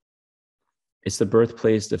 It's the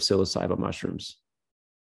birthplace of psilocybin mushrooms.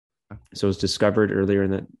 So it was discovered earlier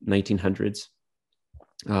in the 1900s,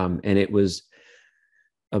 and it was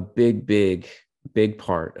a big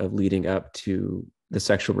part of leading up to the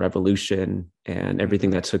sexual revolution and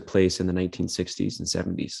everything that took place in the 1960s and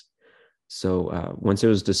 70s. So once it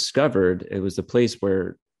was discovered, it was the place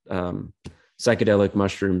where psychedelic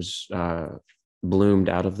mushrooms bloomed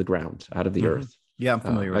out of the ground, out of the Hmm. earth. Yeah, I'm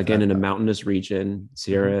familiar with Again, that. in a mountainous region,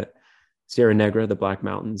 Hmm. Sierra Negra, the Black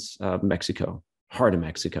Mountains of Mexico, heart of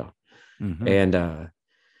Mexico. Hmm. And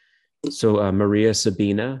so Maria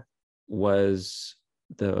Sabina was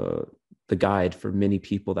the the guide for many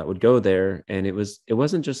people that would go there, and it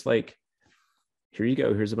wasn't just like, here you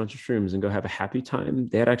go, here's a bunch of shrooms and go have a happy time.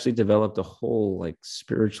 They had actually developed a whole like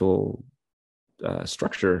spiritual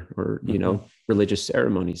structure or Hmm. religious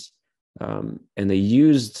ceremonies, and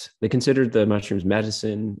they considered the mushrooms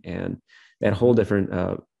medicine, and that whole Hmm.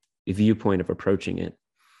 different viewpoint of approaching it.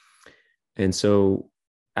 And so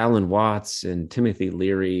Alan Watts and Timothy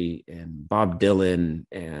Leary and Bob Dylan,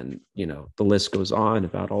 and the list goes on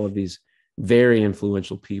about all of these very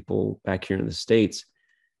influential people back here in the States.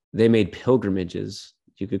 they made pilgrimages,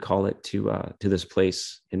 you could call it, to this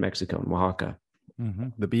place in Mexico, in Oaxaca.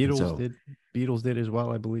 The Beatles did as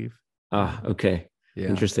well, I believe. Okay. Yeah.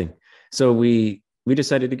 Interesting. So we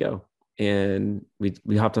decided to go, and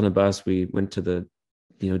we hopped on a bus. We went to the,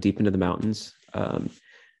 deep into the mountains.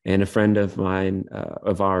 And a friend of mine,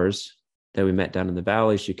 of ours that we met down in the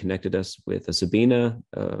valley, she connected us with a Sabina,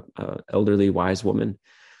 elderly wise woman.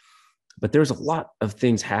 But there was a lot of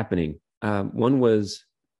things happening. One was,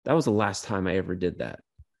 that was the last time I ever did that.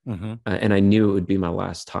 And I knew it would be my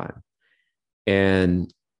last time.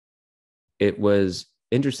 And it was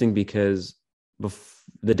interesting because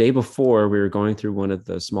the day before, we were going through one of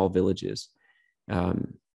the small villages.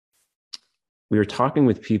 We were talking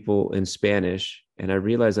with people in Spanish, and I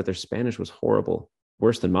realized that their Spanish was horrible,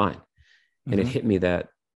 worse than mine. And it hit me that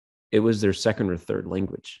it was their second or third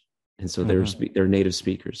language. And so they're native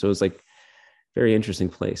speakers. So it was like very interesting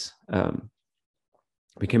place.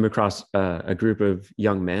 We came across a group of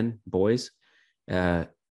young men, boys, and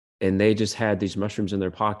they just had these mushrooms in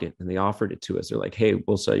their pocket, and they offered it to us. They're like, "Hey,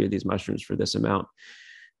 we'll sell you these mushrooms for this amount."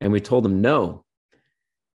 And we told them no,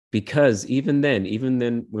 because even then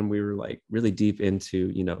when we were like really deep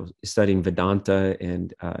into, studying Vedanta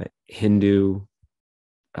and Hindu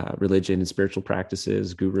religion and spiritual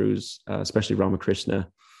practices, gurus, especially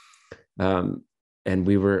Ramakrishna, and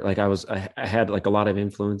we were like, I had like a lot of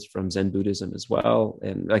influence from Zen Buddhism as well,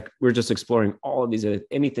 and like we're just exploring all of these,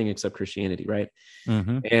 anything except Christianity, right?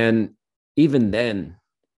 And even then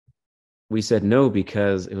we said no,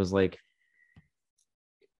 because it was like,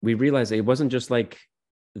 we realized it wasn't just like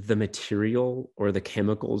the material or the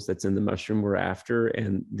chemicals that's in the mushroom we're after,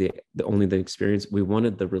 and the only the experience. We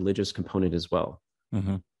wanted the religious component as well.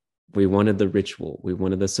 We wanted the ritual. We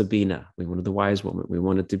wanted the Sabina. We wanted the wise woman. We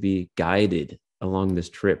wanted to be guided along this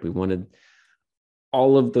trip. We wanted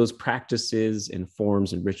all of those practices and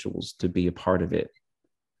forms and rituals to be a part of it.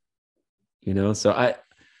 So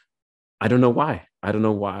I don't know why.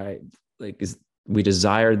 Like, we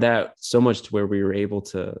desired that so much to where we were able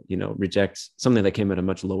to, reject something that came at a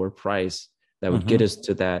much lower price that would get us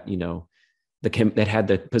to that, that had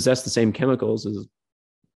to possess the same chemicals as,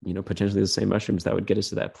 potentially the same mushrooms that would get us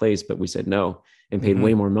to that place. But we said no, and paid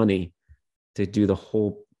way more money to do the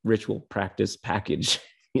whole ritual practice package,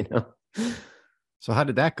 So how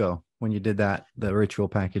did that go when you did that, the ritual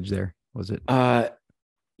package there? Was it, I'll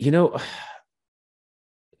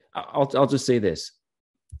just say this.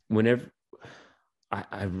 Whenever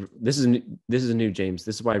this is a new James.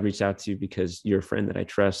 This is why I reached out to you, because you're a friend that I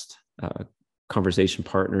trust, conversation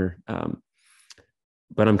partner.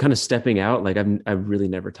 But I'm kind of stepping out. Like I've really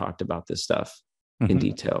never talked about this stuff in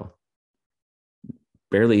detail,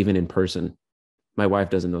 barely even in person. My wife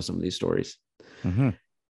doesn't know some of these stories.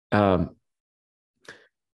 I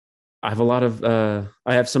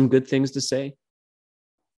have some good things to say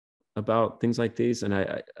about things like these, and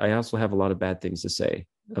I also have a lot of bad things to say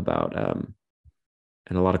about,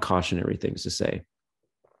 and a lot of cautionary things to say.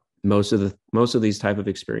 Most of these type of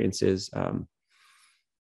experiences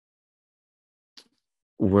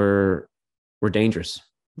were dangerous.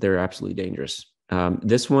 They're absolutely dangerous.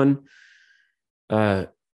 This one, I'll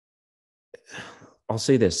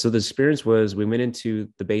say this. So the experience was, we went into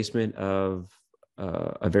the basement of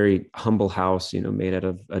a very humble house, made out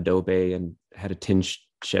of adobe, and had a tin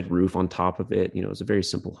shed roof on top of it. It was a very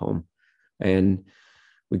simple home. And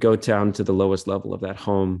we go down to the lowest level of that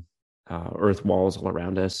home, earth walls all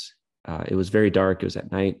around us. It was very dark. It was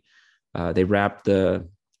at night. They wrapped the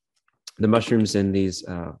mushrooms in these,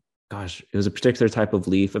 it was a particular type of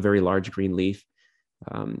leaf, a very large green leaf.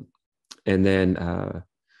 And then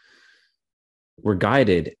we're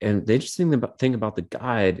guided. And the interesting thing about the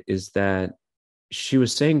guide is that she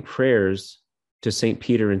was saying prayers to St.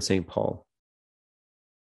 Peter and St. Paul.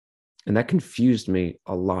 And that confused me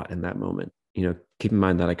a lot in that moment. Keep in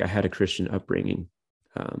mind that like I had a Christian upbringing.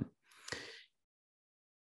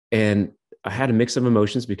 And I had a mix of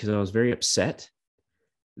emotions, because I was very upset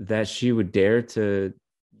that she would dare to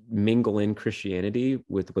mingle in Christianity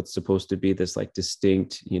with what's supposed to be this like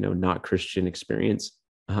distinct, not Christian experience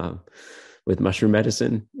with mushroom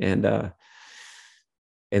medicine. And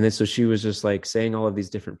then so she was just like saying all of these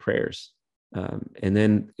different prayers. And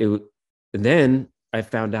then I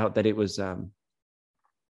found out that it was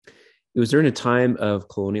during a time of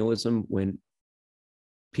colonialism when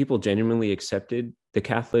people genuinely accepted the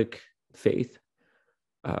Catholic faith.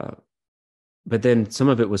 But then some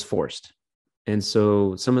of it was forced. And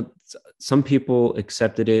so some people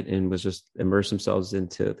accepted it and was just immersed themselves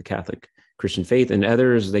into the Catholic Christian faith, and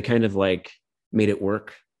others, they kind of like made it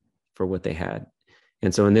work for what they had.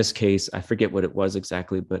 And so in this case, I forget what it was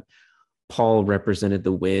exactly, but Paul represented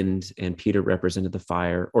the wind and Peter represented the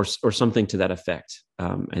fire, or something to that effect.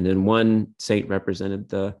 And then one saint represented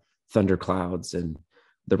the thunderclouds and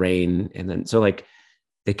the rain. And then, so like,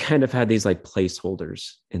 they kind of had these like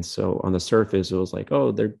placeholders. And so on the surface, it was like,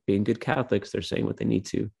 oh, they're being good Catholics. They're saying what they need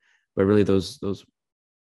to, but really it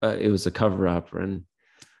was a cover up, and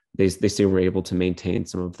they still were able to maintain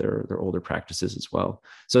some of their older practices as well.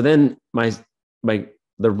 So then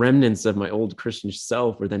the remnants of my old Christian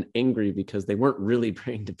self were then angry because they weren't really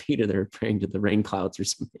praying to Peter. They were praying to the rain clouds or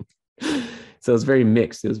something. So it was very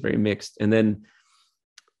mixed. And then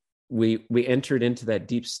we entered into that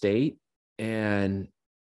deep state. And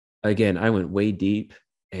again, I went way deep,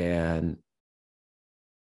 and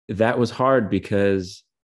that was hard because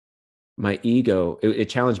my ego, it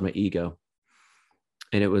challenged my ego.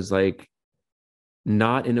 And it was like,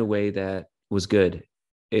 not in a way that was good.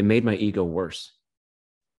 It made my ego worse.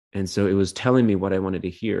 And so it was telling me what I wanted to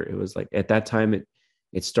hear. It was like, at that time,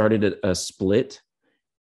 it started a split.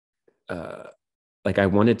 Like I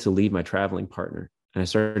wanted to leave my traveling partner, and I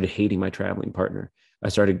started hating my traveling partner. I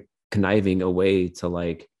started conniving a way to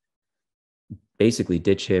like basically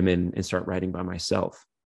ditch him and start writing by myself.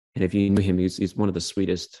 And if you knew him, he's one of the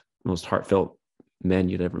sweetest, most heartfelt men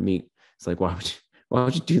you'd ever meet. It's like, why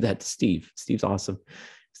would you do that to Steve? Steve's awesome.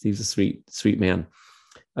 Steve's a sweet man.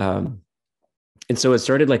 And so it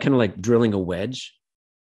started like kind of like drilling a wedge.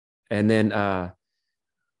 And then,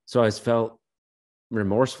 so I felt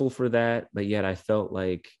remorseful for that, but yet I felt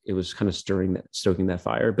like it was kind of stoking that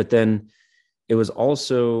fire. But then it was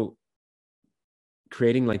also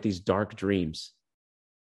creating like these dark dreams,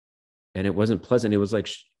 and it wasn't pleasant. It was like,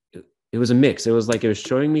 it was a mix. It was like, it was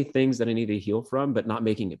showing me things that I needed to heal from, but not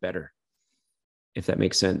making it better, if that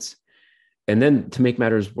makes sense. And then to make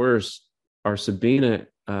matters worse, our Sabina,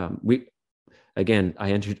 I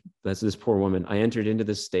entered, that's this poor woman. I entered into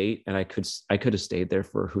this state, and I could have stayed there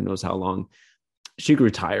for who knows how long. She grew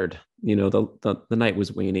tired. The night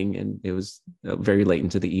was waning, and it was very late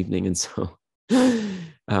into the evening. And so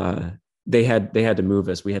they had to move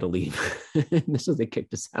us. We had to leave. So they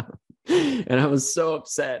kicked us out. And I was so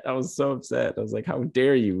upset. I was like, how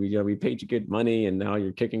dare you? We paid you good money, and now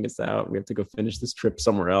you're kicking us out. We have to go finish this trip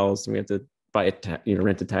somewhere else. And we have to buy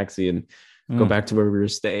rent a taxi and go back to where we were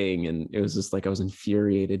staying. And it was just like, I was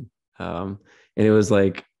infuriated. And it was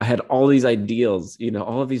like, I had all these ideals,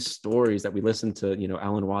 all of these stories that we listened to,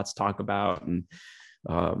 Alan Watts talk about, and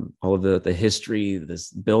all of the history,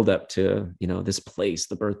 this build up to, this place,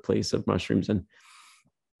 the birthplace of mushrooms. And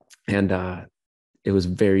it was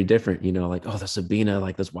very different, like, oh, the Sabina,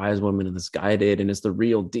 like this wise woman and this guided, and it's the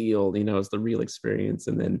real deal, it's the real experience.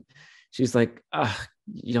 And then she's like,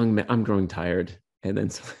 young man, I'm growing tired. And then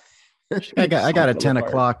so I got a 10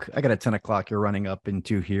 o'clock. I got a 10 o'clock you're running up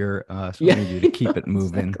into here. So I need you to keep it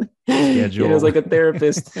moving. Schedule. It was like a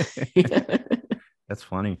therapist. That's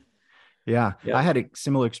funny. Yeah. I had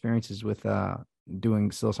similar experiences with doing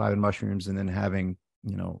psilocybin mushrooms, and then having,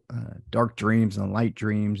 dark dreams and light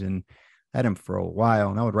dreams, and I had them for a while,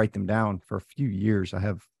 and I would write them down for a few years. I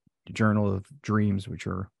have a journal of dreams, which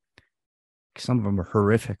are, some of them are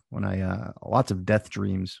horrific. When lots of death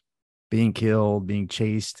dreams, being killed, being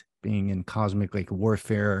chased, being in cosmic like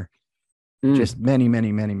warfare, just many,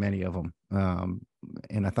 many, many, many of them.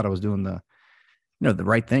 And I thought I was doing the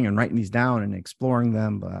right thing and writing these down and exploring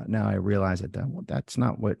them. But now I realize that that's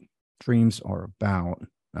not what dreams are about.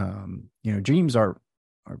 Dreams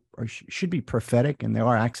should be prophetic, and they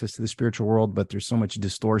are access to the spiritual world, but there's so much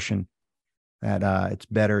distortion that it's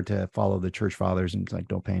better to follow the church fathers and like,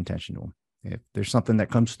 don't pay attention to them. If there's something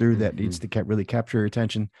that comes through that needs to really capture your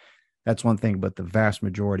attention, that's one thing. But the vast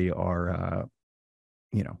majority are,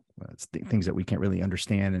 it's things that we can't really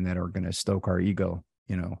understand and that are going to stoke our ego,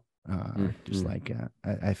 just like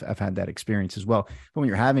I've had that experience as well. But when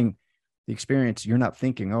you're having the experience, you're not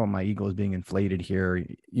thinking, oh, my ego is being inflated here.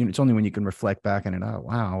 It's only when you can reflect back on it. Oh,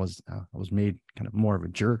 wow, I was made kind of more of a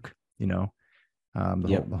jerk, the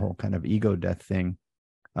whole kind of ego death thing.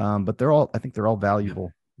 But I think they're all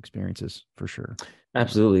valuable experiences for sure.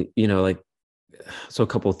 Absolutely. So a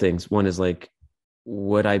couple of things. One is like,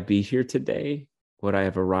 would I be here today? Would I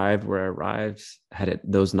have arrived where I arrived had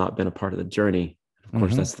those not been a part of the journey? Of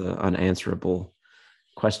course, that's the unanswerable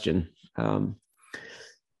question.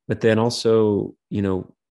 But then also,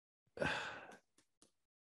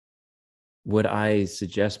 would I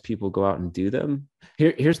suggest people go out and do them?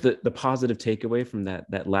 Here's the positive takeaway from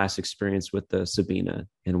that last experience with the Sabina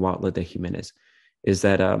and Huautla de Jimenez, is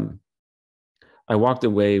that I walked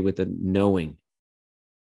away with a knowing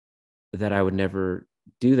that I would never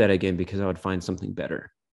do that again, because I would find something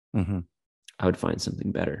better. I would find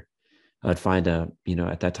something better. I'd find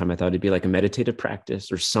at that time I thought it'd be like a meditative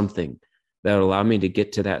practice or something that would allow me to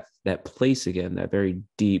get to that place again, that very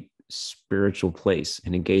deep spiritual place,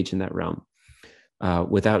 and engage in that realm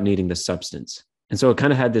without needing the substance. And so it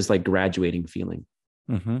kind of had this like graduating feeling.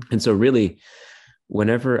 Mm-hmm. And so really,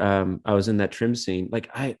 whenever I was in that trim scene, like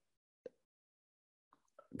I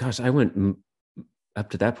went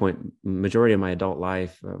up to that point, majority of my adult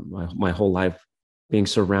life, my whole life, being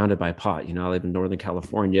surrounded by pot. I live in Northern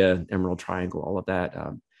California, Emerald Triangle, all of that.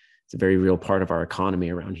 It's a very real part of our economy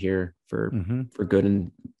around here for good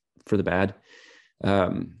and for the bad.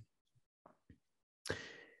 But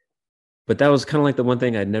that was kind of like the one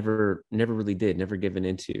thing I'd never really did, never given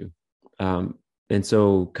into. And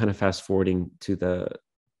so kind of fast forwarding to the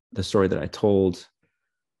story that I told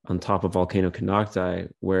on top of Volcano Kourtides,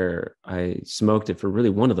 where I smoked it for really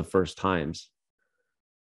one of the first times.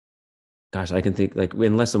 Gosh, I can think like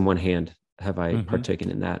in less than one hand have I partaken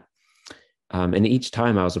in that. And each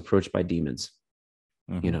time I was approached by demons.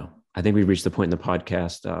 I think we reached the point in the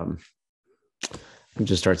podcast. I'll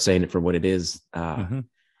just start saying it for what it is.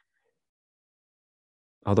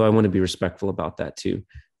 Although I want to be respectful about that too.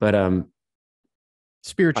 But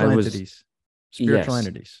spiritual entities.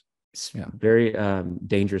 Yeah. Very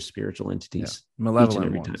dangerous spiritual entities. Yeah. Malevolent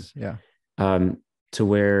every ones. Time. Yeah. To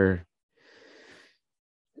where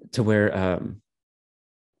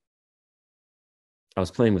I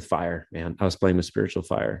was playing with fire, man. I was playing with spiritual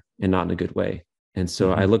fire, and not in a good way. And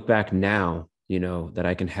so I look back now, that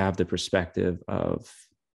I can have the perspective of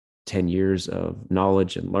 10 years of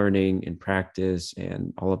knowledge and learning and practice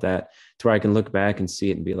and all of that, to where I can look back and see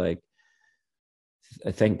it and be like,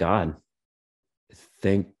 thank God.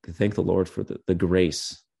 Thank the Lord for the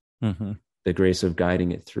grace, the grace of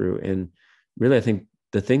guiding it through. And really, I think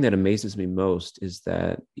the thing that amazes me most is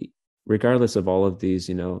that regardless of all of these,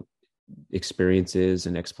 experiences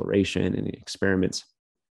and exploration and experiments,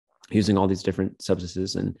 using all these different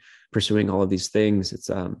substances and pursuing all of these things,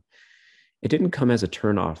 it didn't come as a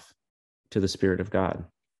turnoff to the Spirit of God.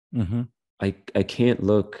 I can't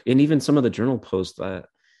look, and even some of the journal posts, I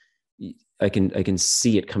can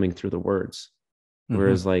see it coming through the words.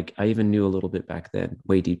 Whereas like I even knew a little bit back then,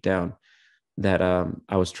 way deep down, that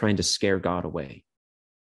I was trying to scare God away.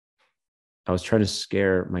 I was trying to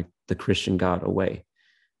scare the Christian God away.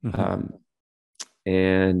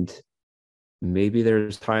 And maybe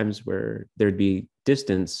there's times where there'd be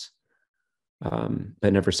distance,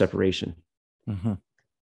 but never separation.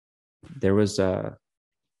 There was a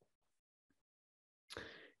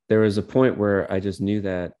point where I just knew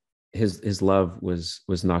that his love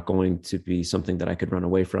was not going to be something that I could run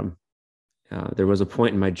away from. There was a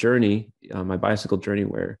point in my journey, my bicycle journey,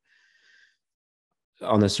 where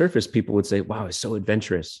on the surface, people would say, wow, it's so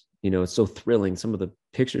adventurous. It's so thrilling. Some of the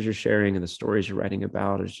pictures you're sharing and the stories you're writing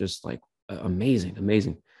about is just like amazing.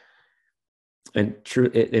 And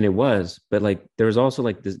true. And it was, but like, there was also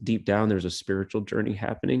like this deep down, there's a spiritual journey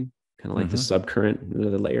happening, kind of like the subcurrent,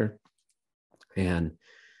 the layer. And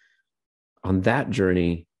on that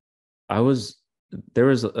journey, there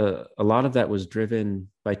was a lot of that was driven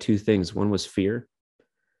by two things. One was fear,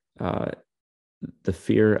 the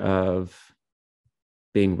fear of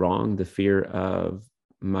being wrong, the fear of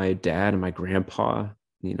my dad and my grandpa,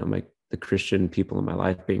 the Christian people in my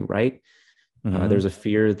life being right. There's a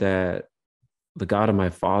fear that the God of my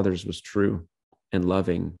fathers was true and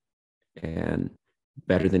loving and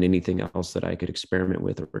better than anything else that I could experiment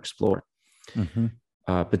with or explore.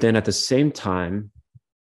 But then at the same time,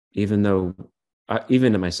 even though,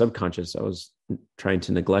 even in my subconscious, I was trying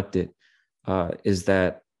to neglect it, is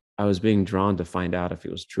that I was being drawn to find out if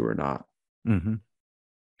it was true or not.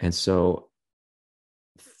 And so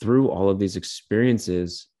through all of these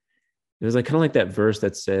experiences, it was like kind of like that verse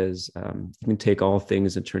that says, you can take all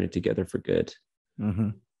things and turn it together for good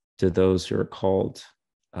to those who are called,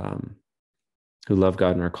 who love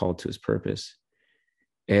God and are called to his purpose.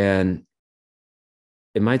 And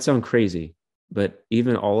it might sound crazy, but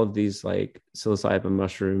even all of these like psilocybin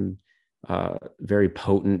mushroom, very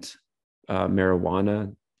potent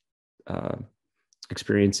marijuana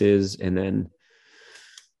experiences, and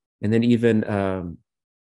then even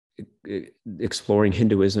exploring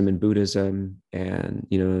Hinduism and Buddhism and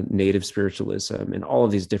native spiritualism and all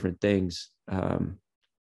of these different things,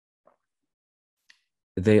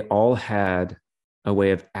 they all had a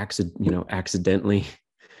way of accidentally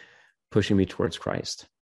pushing me towards Christ.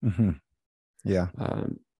 Yeah.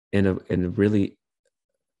 In a really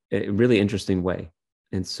interesting way.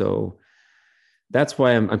 And so that's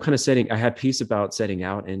why I'm kind of I had peace about setting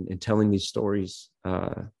out and telling these stories.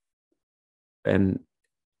 And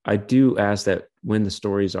I do ask that when the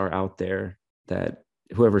stories are out there, that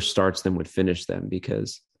whoever starts them would finish them,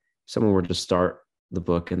 because if someone were to start the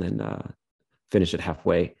book and then finish it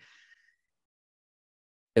halfway,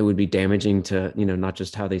 it would be damaging to, not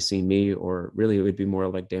just how they see me, or really it would be more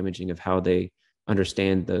like damaging of how they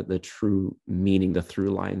understand the true meaning, the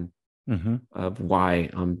through line of why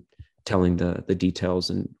I'm telling the details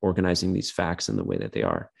and organizing these facts in the way that they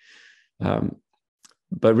are.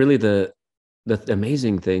 But really the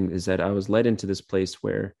amazing thing is that I was led into this place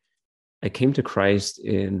where I came to Christ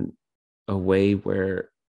in a way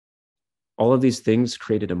where all of these things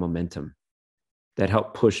created a momentum that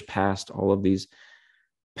helped push past all of these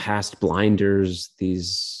past blinders,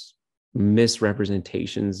 these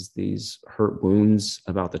misrepresentations, these hurt wounds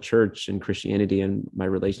about the church and Christianity and my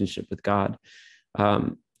relationship with God.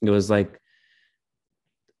 It was like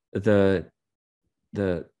it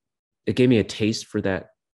gave me a taste for that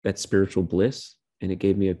spiritual bliss, and it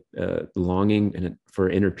gave me a longing for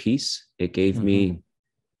inner peace. It gave me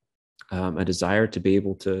a desire to be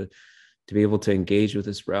able to engage with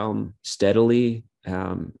this realm steadily,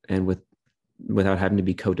 and without having to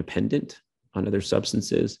be codependent on other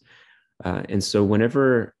substances. And so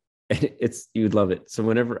whenever you'd love it. So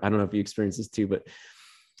whenever, I don't know if you experience this too, but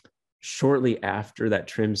shortly after that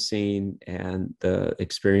trim scene and the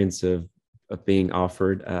experience of being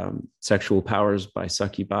offered sexual powers by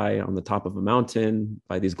succubi on the top of a mountain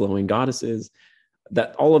by these glowing goddesses,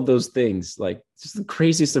 that all of those things, like just the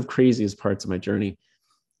craziest of craziest parts of my journey,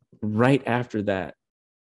 right after that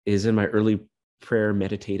is in my early prayer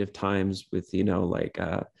meditative times with,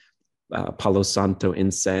 Palo Santo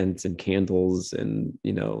incense and candles and,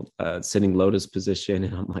 sitting lotus position.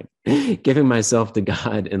 And I'm like giving myself to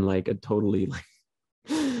God in like a totally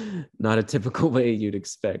not a typical way you'd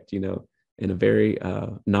expect, in a very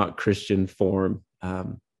not Christian form.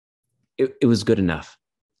 It was good enough.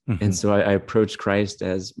 And so I approached Christ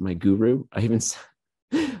as my guru. I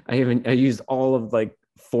used all of like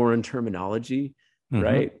foreign terminology,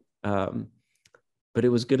 right? But it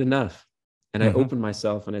was good enough. And I opened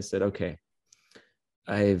myself and I said, okay,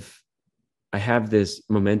 I have this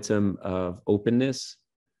momentum of openness.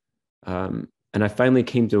 And I finally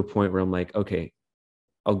came to a point where I'm like, okay,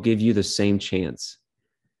 I'll give you the same chance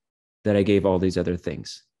that I gave all these other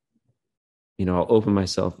things. I'll open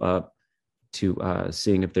myself up to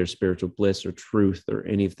seeing if there's spiritual bliss or truth or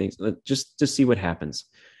any of things, just to see what happens.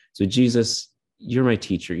 So Jesus, you're my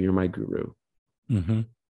teacher. You're my guru.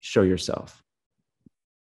 Show yourself.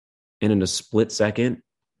 And in a split second,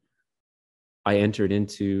 I entered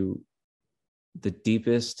into the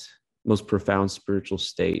deepest, most profound spiritual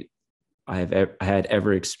state I had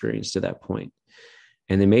ever experienced to that point.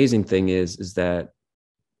 And the amazing thing is that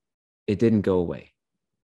it didn't go away.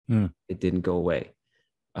 It didn't go away.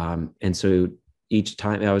 And so each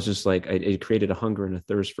time I was just like, it created a hunger and a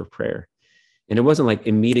thirst for prayer. And it wasn't like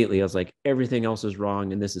immediately I was like, everything else is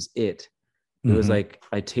wrong and this is it. It was like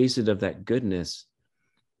I tasted of that goodness.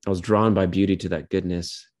 I was drawn by beauty to that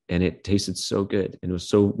goodness, and it tasted so good and it was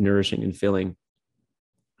so nourishing and filling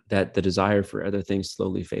that the desire for other things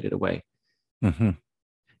slowly faded away. And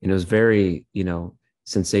it was very,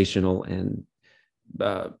 sensational and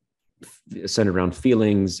centered around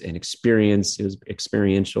feelings and experience. It was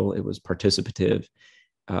experiential. It was participative.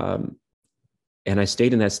 And I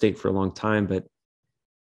stayed in that state for a long time, but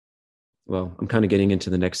I'm kind of getting into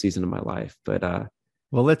the next season of my life, but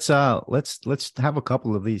well, let's have a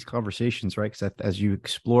couple of these conversations, right? Because as you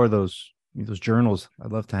explore those journals,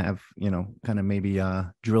 I'd love to have, kind of maybe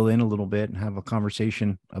drill in a little bit and have a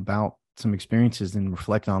conversation about some experiences and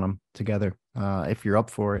reflect on them together. If you're up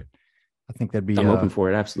for it, I think that'd be. I'm open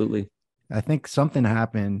for it. Absolutely. I think something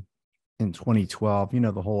happened in 2012.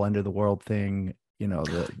 The whole end of the world thing.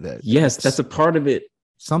 Yes, that's a part of it.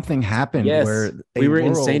 Something happened where we were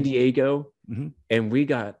in San Diego, and we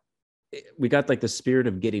got like the spirit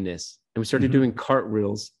of giddiness, and we started doing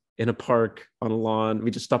cartwheels in a park on a lawn.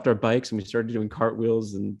 We just stopped our bikes and we started doing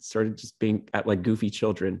cartwheels and started just being at like goofy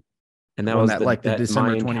children. And that was the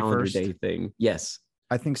December 21st day thing. Yes.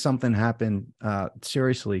 I think something happened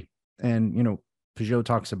seriously. And, Peugeot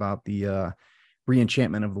talks about the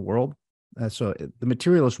re-enchantment of the world. So the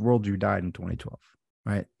materialist worldview died in 2012,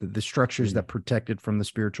 right? The structures that protected from the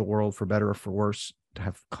spiritual world, for better or for worse,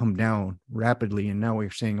 have come down rapidly. And now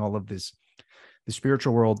we're seeing all of this, the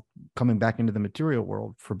spiritual world coming back into the material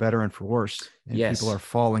world, for better and for worse. And people are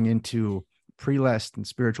falling into prelest and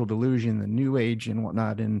spiritual delusion, the new age and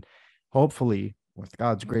whatnot. And hopefully with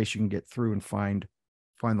God's grace, you can get through and find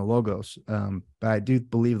the logos. But I do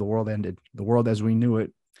believe the world ended, the world as we knew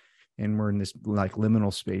it. And we're in this like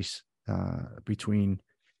liminal space between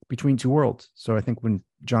two worlds. So I think when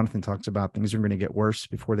Jonathan talks about things are going to get worse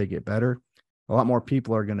before they get better, a lot more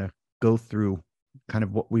people are going to go through kind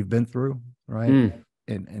of what we've been through, right?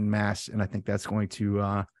 In mass. And I think that's going to,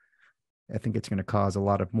 I think it's going to cause a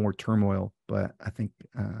lot of more turmoil, but I think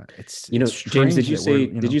it's James, did you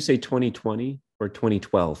say 2020 or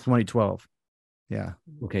 2012? 2012. Yeah.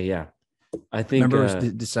 Okay. Yeah. I think, remember it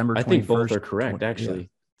was December 21st. I think both are correct, actually. Yeah.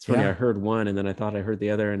 It's funny. I heard one and then I thought I heard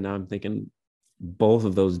the other. And now I'm thinking both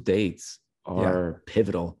of those dates are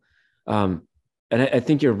pivotal. And I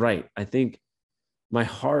think you're right. I think my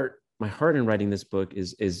heart in writing this book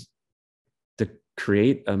is to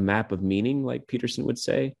create a map of meaning, like Peterson would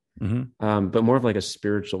say, but more of like a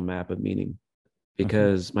spiritual map of meaning,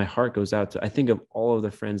 because my heart goes out to, I think of all of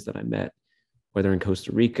the friends that I met, whether in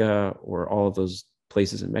Costa Rica or all of those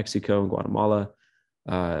places in Mexico and Guatemala,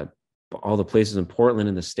 all the places in Portland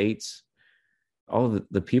in the States, all of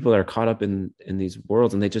the people that are caught up in these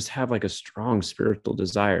worlds, and they just have like a strong spiritual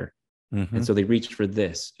desire. And so they reach for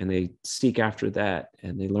this and they seek after that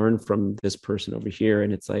and they learn from this person over here.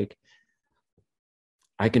 And it's like,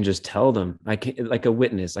 I can just tell them, I can't, like a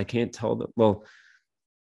witness, I can't tell them. Well,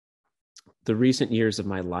 the recent years of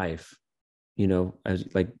my life,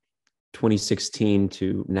 as like 2016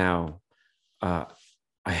 to now, I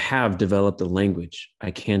have developed a language.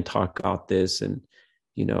 I can talk about this and,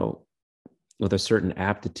 with a certain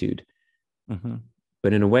aptitude.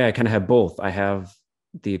 But in a way, I kind of have both. I have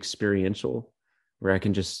the experiential where I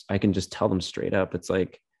can just tell them straight up. It's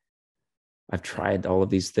like, I've tried all of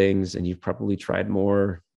these things and you've probably tried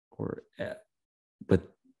more, but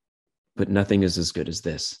nothing is as good as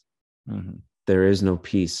this. There is no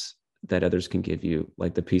peace that others can give you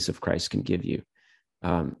like the peace of Christ can give you.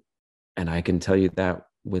 And I can tell you that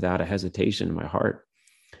without a hesitation in my heart.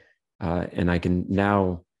 And I can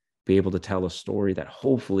now be able to tell a story that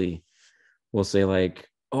hopefully will say like,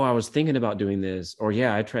 oh, I was thinking about doing this, or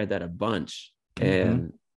yeah, I tried that a bunch.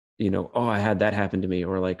 And, oh, I had that happen to me.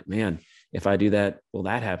 Or like, man, if I do that, will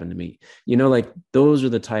that happen to me? Like those are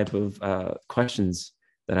the type of questions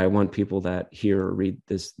that I want people that hear or read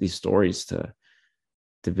these stories to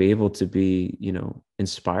be able to be,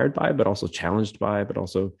 inspired by, but also challenged by, but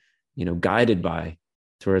also, guided by,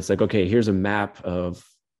 to where it's like, okay, here's a map of,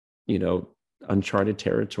 uncharted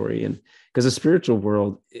territory. And because the spiritual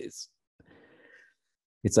world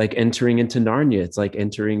it's like entering into Narnia. It's like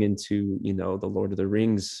entering into, the Lord of the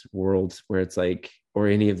Rings world, where it's like, or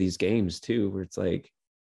any of these games too, where it's like,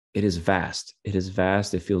 it is vast. It is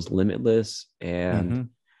vast. It feels limitless. And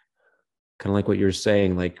kind of like what you're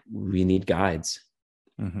saying, like we need guides.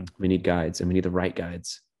 We need guides and we need the right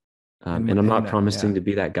guides. And I'm not promising to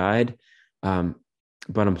be that guide. But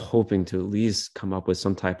I'm hoping to at least come up with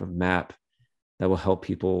some type of map that will help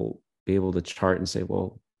people be able to chart and say,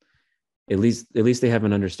 well, at least they have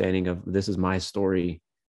an understanding of this is my story.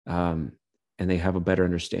 And they have a better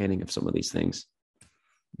understanding of some of these things.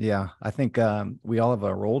 Yeah. I think we all have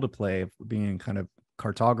a role to play of being kind of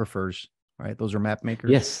cartographers, right? Those are map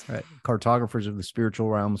makers. Yes. Right? Cartographers of the spiritual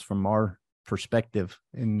realms from our perspective,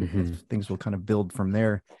 and things will kind of build from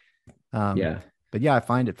there. But yeah, I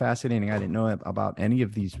find it fascinating. I didn't know about any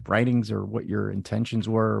of these writings or what your intentions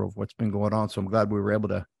were or what's been going on. So I'm glad we were able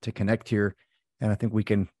to connect here. And I think we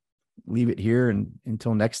can leave it here and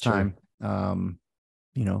until next time. How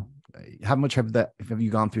much have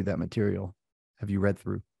you gone through that material? Have you read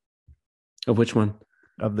through? Of which one?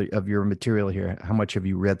 Of your material here. How much have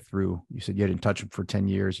you read through? You said you hadn't touched them for 10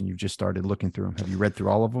 years and you've just started looking through them. Have you read through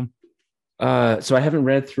all of them? So I haven't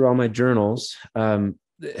read through all my journals.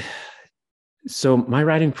 So my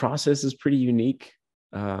writing process is pretty unique.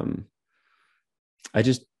 So I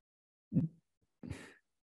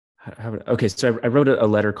wrote a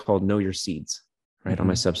letter called Know Your Seeds, right, on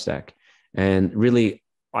my Substack. And really,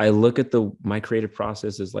 I look at my creative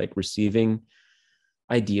process as like receiving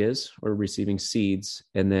ideas or receiving seeds.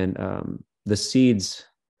 And then the seeds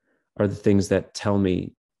are the things that tell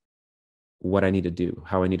me what I need to do,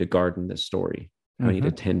 how I need to garden this story, how I need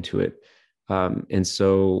to tend to it. And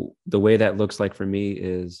so the way that looks like for me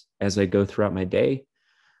is as I go throughout my day,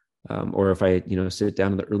 or if I, sit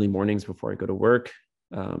down in the early mornings before I go to work,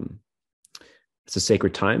 it's a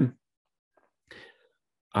sacred time.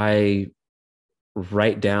 I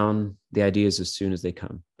write down the ideas as soon as they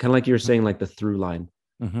come. Kind of like you were saying, like the through line.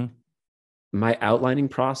 My outlining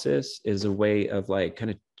process is a way of like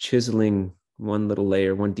kind of chiseling one little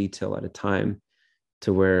layer, one detail at a time,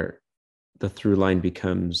 to where the through line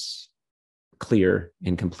becomes clear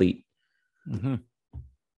and complete.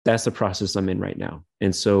 That's the process I'm in right now.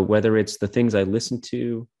 And so whether it's the things I listen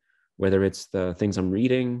to, whether it's the things I'm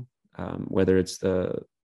reading, whether it's the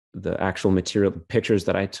actual material, pictures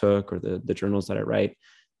that I took, or the journals that I write,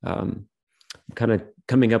 kind of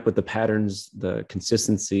coming up with the patterns, the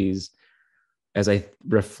consistencies. As I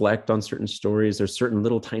reflect on certain stories, there's certain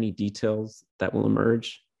little tiny details that will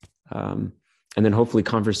emerge. And then hopefully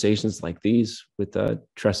conversations like these with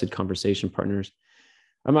trusted conversation partners.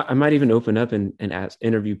 I might even open up and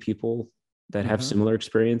interview people that have similar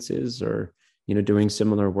experiences, or, doing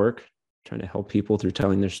similar work, trying to help people through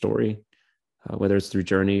telling their story, whether it's through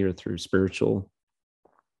journey or through spiritual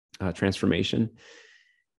transformation.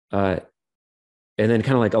 And then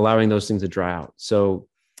kind of like allowing those things to dry out. So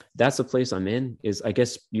that's the place I'm in, is, I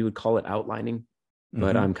guess you would call it outlining,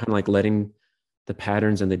 but I'm kind of like letting the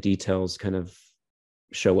patterns and the details kind of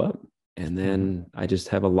show up. And then I just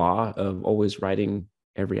have a law of always writing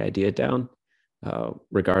every idea down,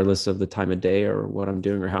 regardless of the time of day or what I'm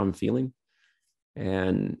doing or how I'm feeling.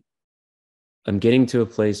 And I'm getting to a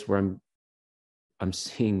place where I'm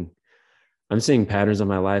seeing patterns in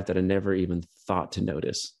my life that I never even thought to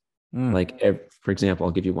notice. Like, for example,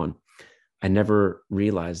 I'll give you one. I never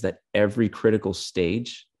realized that every critical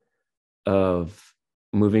stage of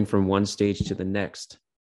moving from one stage to the next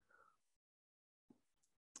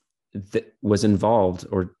that was involved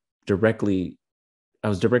or I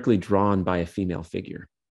was directly drawn by a female figure.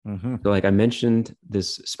 So like I mentioned,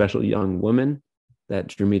 this special young woman that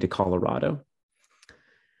drew me to Colorado.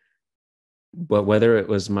 But whether it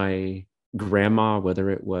was my grandma, whether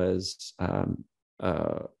it was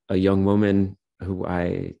a young woman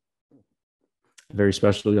a very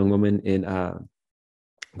special young woman in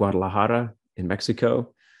Guadalajara in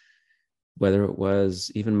Mexico, whether it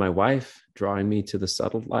was even my wife drawing me to the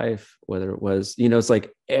subtle life, whether it was, it's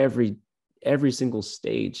like every single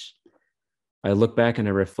stage, I look back and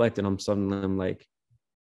I reflect, and I'm like,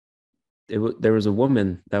 there was a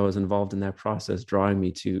woman that was involved in that process, drawing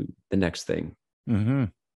me to the next thing.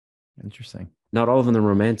 Interesting. Not all of them are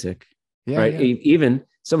romantic, right? Yeah. Even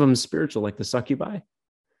some of them spiritual, like the succubi.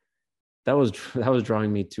 That was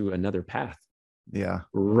drawing me to another path. Yeah.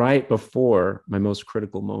 Right before my most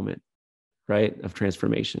critical moment, right, of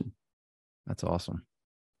transformation. That's awesome.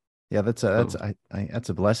 Yeah, that's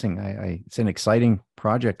a blessing. It's an exciting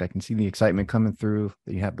project. I can see the excitement coming through.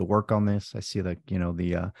 That you have to work on this. I see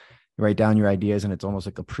you write down your ideas, and it's almost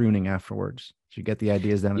like a pruning afterwards. So you get the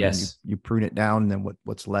ideas down, and then you prune it down, and then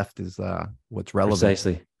what's left is what's relevant.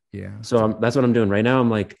 Precisely. Yeah. So that's what I'm doing right now. I'm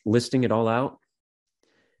like listing it all out,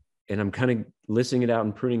 and I'm kind of listing it out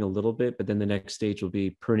and pruning a little bit, but then the next stage will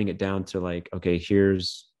be pruning it down to like, okay,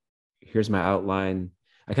 here's my outline.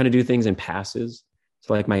 I kind of do things in passes.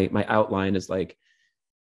 So like my outline is like,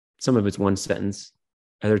 some of it's one sentence.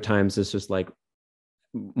 Other times it's just like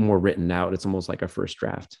more written out. It's almost like a first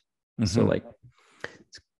draft. So like,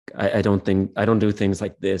 I don't do things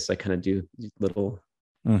like this. I kind of do little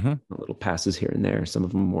passes here and there. Some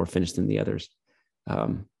of them more finished than the others.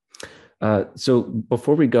 So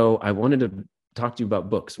before we go, I wanted to talk to you about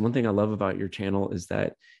books. One thing I love about your channel is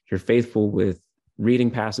that you're faithful with reading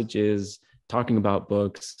passages, talking about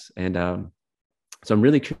books. And so I'm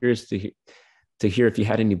really curious to hear if you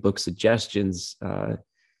had any book suggestions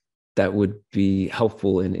that would be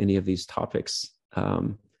helpful in any of these topics,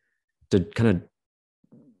 to kind of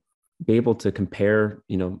be able to compare,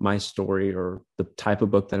 my story or the type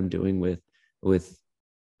of book that I'm doing with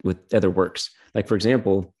other works. Like, for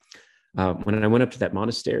example, when I went up to that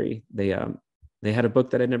monastery, they had a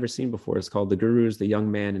book that I'd never seen before. It's called The Gurus, the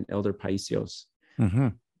Young Man, and Elder Paisios.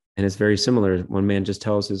 And it's very similar. One man just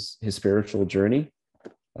tells his spiritual journey,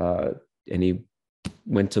 and he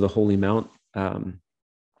went to the holy Mount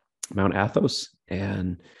Athos,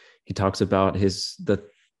 and he talks about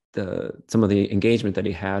some of the engagement that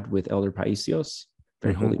he had with Elder Paisios,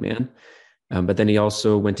 very holy man. But then he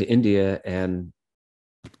also went to India and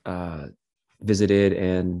visited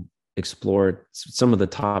and explored some of the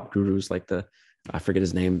top gurus, like I forget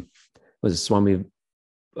his name, was it Swami?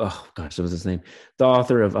 Oh gosh, what was his name? The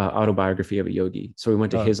author of Autobiography of a Yogi. So he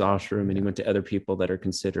went to his ashram, and he went to other people that are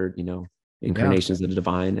considered, incarnations of the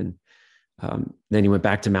divine. And then he went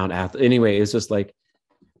back to Mount Athos. Anyway, it's just like,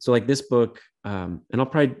 so like this book, and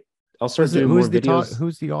I'll start doing more videos.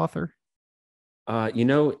 Who's the author?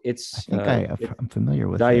 It's, I'm familiar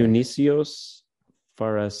with Dionysios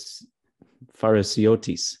Pharasiotis.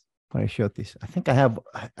 I think I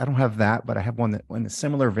don't have that, but I have one that in a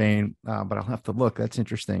similar vein, but I'll have to look. That's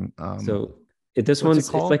interesting. So this one's,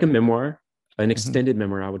 it's like a memoir, an extended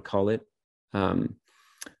memoir, I would call it. I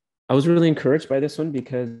was really encouraged by this one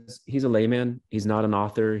because he's a layman. He's not an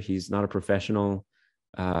author. He's not a professional.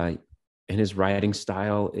 And his writing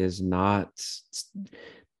style is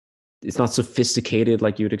it's not sophisticated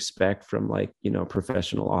like you would expect from, like,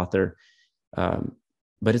 professional author.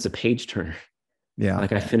 But it's a page turner. Yeah.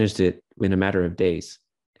 Like I finished it in a matter of days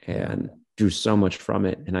and drew so much from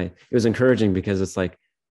it. And it was encouraging because it's like,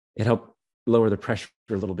 it helped lower the pressure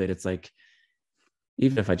a little bit. It's like,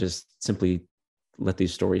 even if I just simply let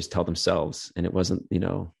these stories tell themselves and it wasn't,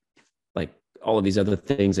 like all of these other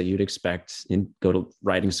things that you'd expect and go to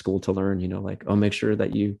writing school to learn, like, oh, make sure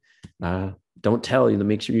that you don't tell,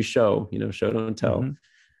 make sure you show, show, don't tell.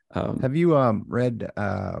 Have you read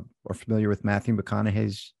or familiar with Matthew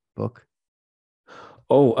McConaughey's book?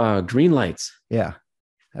 Green Lights. Yeah.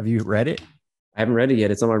 Have you read it? I haven't read it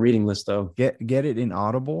yet. It's on my reading list though. Get it in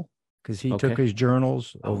Audible because he took his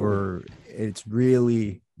journals over. It's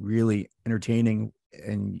really, really entertaining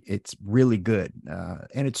and it's really good.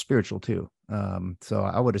 And it's spiritual too. So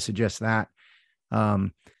I would suggest that. I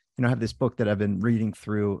have this book that I've been reading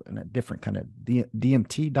through and a different kind of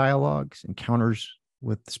DMT dialogues, encounters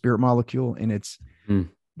with the spirit molecule. And it's,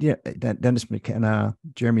 Dennis McKenna,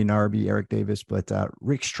 Jeremy Narby, Eric Davis, but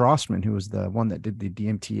Rick Strassman, who was the one that did the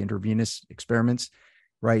DMT intravenous experiments,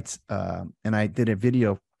 writes, and I did a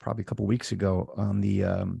video probably a couple of weeks ago on the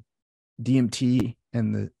DMT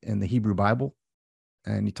and the Hebrew Bible,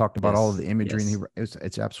 and he talked about all of the imagery, and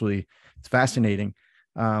it's absolutely, it's fascinating.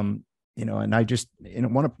 And I just,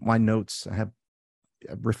 in one of my notes, I've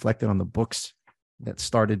reflected on the books that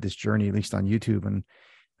started this journey, at least on YouTube, and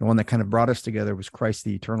the one that kind of brought us together was Christ,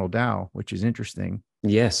 the Eternal Tao, which is interesting.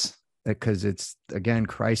 Yes. Because it's, again,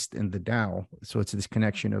 Christ and the Tao. So it's this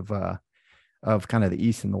connection of kind of the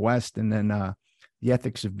East and the West. And then the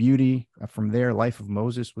ethics of beauty from there. Life of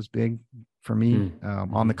Moses was big for me.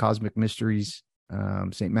 On the Cosmic Mysteries,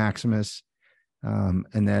 St. Maximus.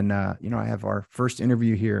 And then, I have our first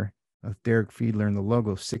interview here of Derek Fiedler in the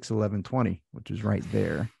logo 61120, which is right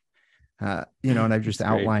there. And I'm just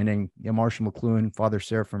outlining Marshall McLuhan, Father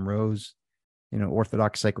Seraphim Rose,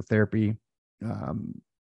 Orthodox psychotherapy,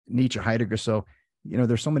 Nietzsche, Heidegger. So,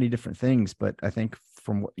 there's so many different things, but I think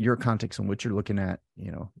from your context and what you're looking at,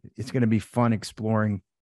 it's going to be fun exploring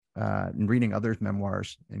and reading others'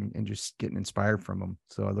 memoirs and just getting inspired from them.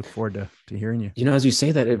 So I look forward to hearing you. As you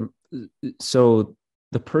say that, so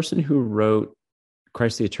the person who wrote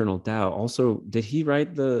Christ the Eternal Tao, also, did he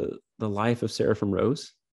write the life of Seraphim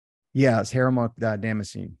Rose? Yeah, it's Haramoth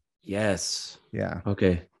Damascene. Yes. Yeah.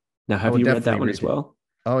 Okay. Now, have you read that one as well?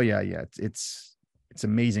 Oh yeah, yeah. It's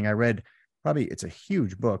amazing. I read it's a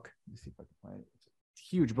huge book. Let's see if I can find it. It's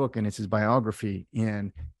a huge book, and it's his biography,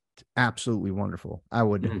 and it's absolutely wonderful. I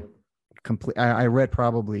would I read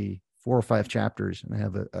probably 4 or 5 chapters, and I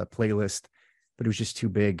have a playlist, but it was just too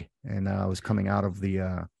big, and I was coming out of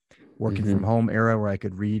the working from home era where I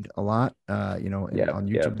could read a lot, on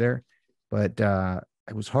YouTube there, but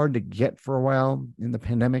it was hard to get for a while in the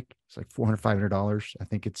pandemic. It's like $400-$500. I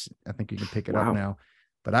think you can pick it up now,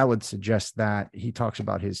 but I would suggest that. He talks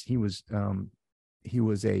about he was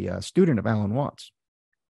a student of Alan Watts.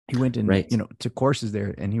 He went in, took courses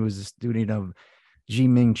there, and he was a student of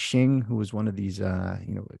Jiming Xing, who was one of these,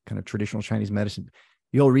 kind of traditional Chinese medicine.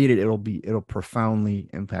 You'll read it. It'll profoundly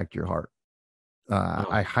impact your heart.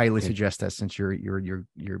 I highly suggest that, since you're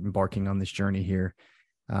embarking on this journey here.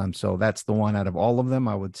 So that's the one out of all of them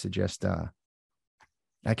I would suggest. I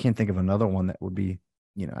can't think of another one that would be,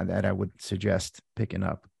 that I would suggest picking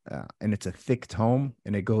up. And it's a thick tome,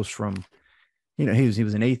 and it goes from, he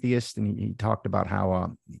was an atheist, and he talked about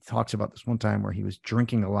how, he talks about this one time where he was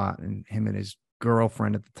drinking a lot, and him and his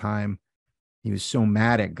girlfriend at the time, he was so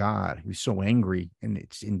mad at God. He was so angry, and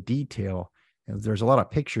it's in detail. There's a lot of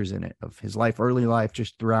pictures in it of his life, early life,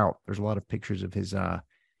 just throughout. There's a lot of pictures of his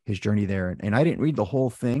journey there. And I didn't read the whole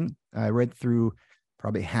thing. I read through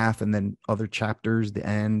probably half, and then other chapters, the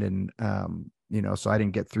end. And, so I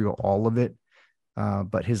didn't get through all of it.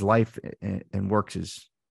 But his life and works is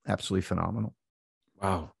absolutely phenomenal.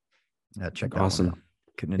 Wow. Check that awesome.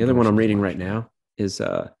 one out. The other one I'm reading right now is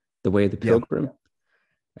The Way of the Pilgrim.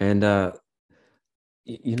 And, I'm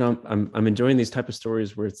enjoying these type of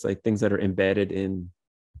stories where it's like things that are embedded in,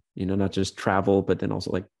 not just travel, but then also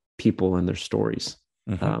like people and their stories.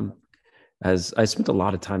 As I spent a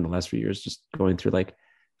lot of time the last few years just going through like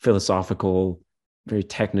philosophical, very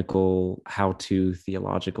technical, how-to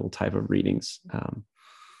theological type of readings.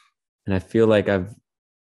 And I feel like I've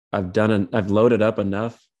loaded up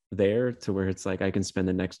enough there to where it's like I can spend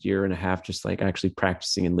the next year and a half just like actually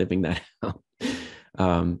practicing and living that out.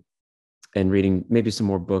 And reading maybe some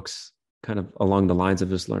more books kind of along the lines of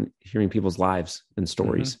just hearing people's lives and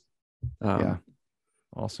stories.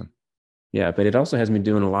 Awesome. Yeah, but it also has me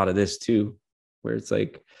doing a lot of this too, where it's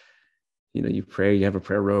like, you pray, you have a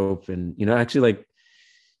prayer rope, and actually like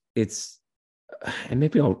it's, and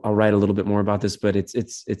maybe I'll write a little bit more about this, but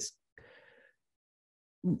it's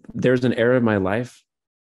there's an era of my life.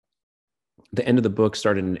 The end of the book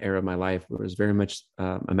started an era of my life where it was very much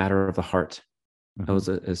a matter of the heart. I was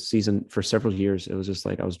a season for several years. It was just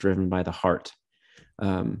like I was driven by the heart.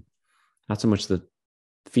 Not so much the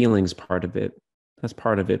feelings part of it. That's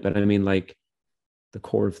part of it. But I mean, like the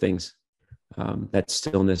core of things, that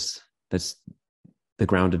stillness, that's the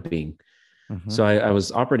ground of being. So I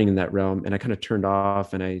was operating in that realm, and I kind of turned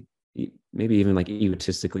off, and I maybe even like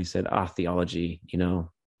egotistically said, theology,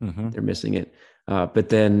 they're missing it. But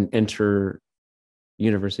then enter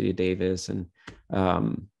University of Davis and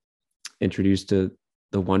introduced to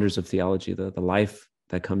the wonders of theology, the life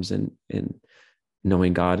that comes in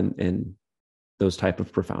knowing God in those type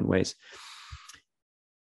of profound ways.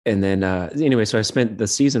 And then anyway, so I spent the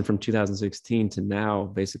season from 2016 to now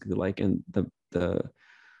basically like in the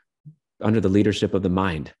under the leadership of the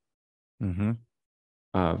mind.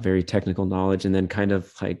 Very technical knowledge, and then kind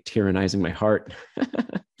of like tyrannizing my heart.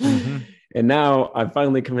 And now I've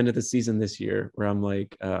finally come into the season this year where I'm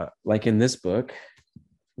like in this book,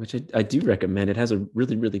 which I do recommend. It has a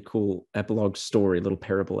really, really cool epilogue story, little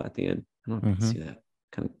parable at the end. I don't know if you can see that.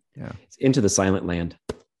 Kind of, yeah. It's Into the Silent Land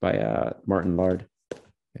by Martin Lard.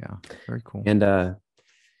 Yeah, very cool. And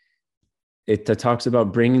it talks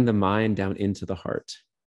about bringing the mind down into the heart.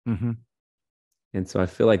 And so I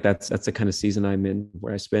feel like that's the kind of season I'm in,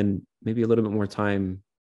 where I spend maybe a little bit more time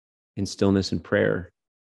in stillness and prayer,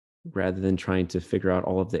 rather than trying to figure out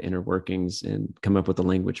all of the inner workings and come up with a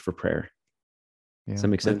language for prayer. Yeah. Does that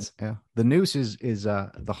make sense? Yeah. The noose is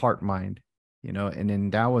the heart mind, and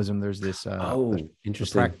in Taoism, there's this,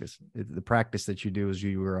 interesting. The practice that you do is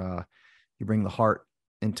you bring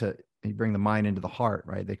the mind into the heart,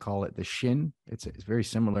 right? They call it the shin. It's very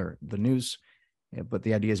similar, the noose. But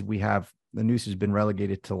the idea is the noose has been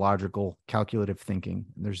relegated to logical, calculative thinking.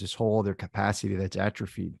 There's this whole other capacity that's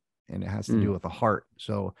atrophied, and it has to do with the heart.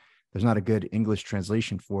 So there's not a good English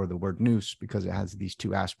translation for the word noose, because it has these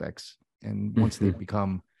two aspects. And once they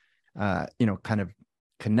become, kind of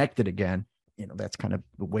connected again, that's kind of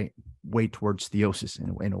the way towards theosis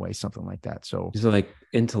in a way, something like that. So is it like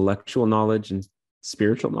intellectual knowledge and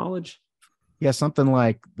spiritual knowledge? Yeah, something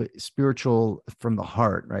like the spiritual from the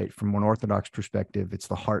heart, right? From an Orthodox perspective, it's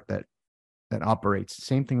the heart that operates.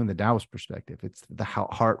 Same thing in the Taoist perspective. It's the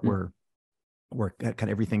heart where kind of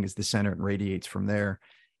everything is the center and radiates from there.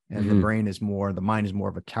 And the mind is more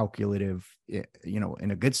of a calculative,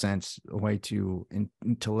 in a good sense, a way to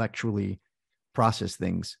intellectually process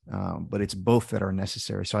things. But it's both that are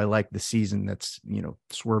necessary. So I like the season that's,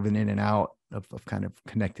 swerving in and out of kind of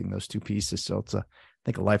connecting those two pieces. So it's I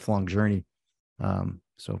think a lifelong journey.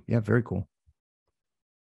 So yeah, very cool.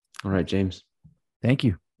 All right, James. Thank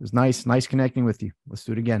you. It was nice connecting with you. Let's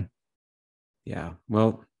do it again. Yeah.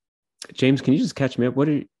 Well, James, can you just catch me up? What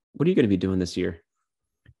are you going to be doing this year?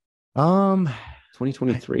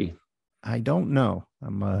 2023. I don't know.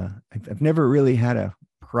 I've never really had a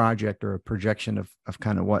project or a projection of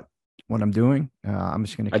kind of what I'm doing. I'm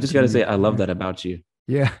just going to. I just got to say, I love that about you.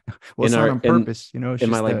 Yeah. Well, it's not on purpose, It's in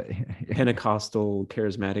my Pentecostal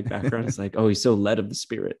charismatic background, it's like, oh, he's so led of the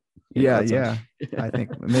Spirit. Yeah. I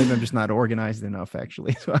think maybe I'm just not organized enough,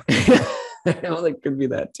 actually. Well, it could be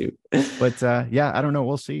that too. But yeah, I don't know.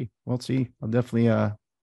 We'll see. I'll definitely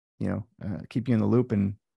keep you in the loop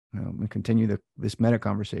and continue this meta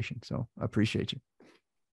conversation. So I appreciate you.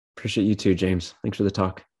 Appreciate you too, James. Thanks for the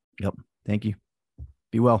talk. Yep. Thank you.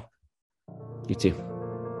 Be well. You too.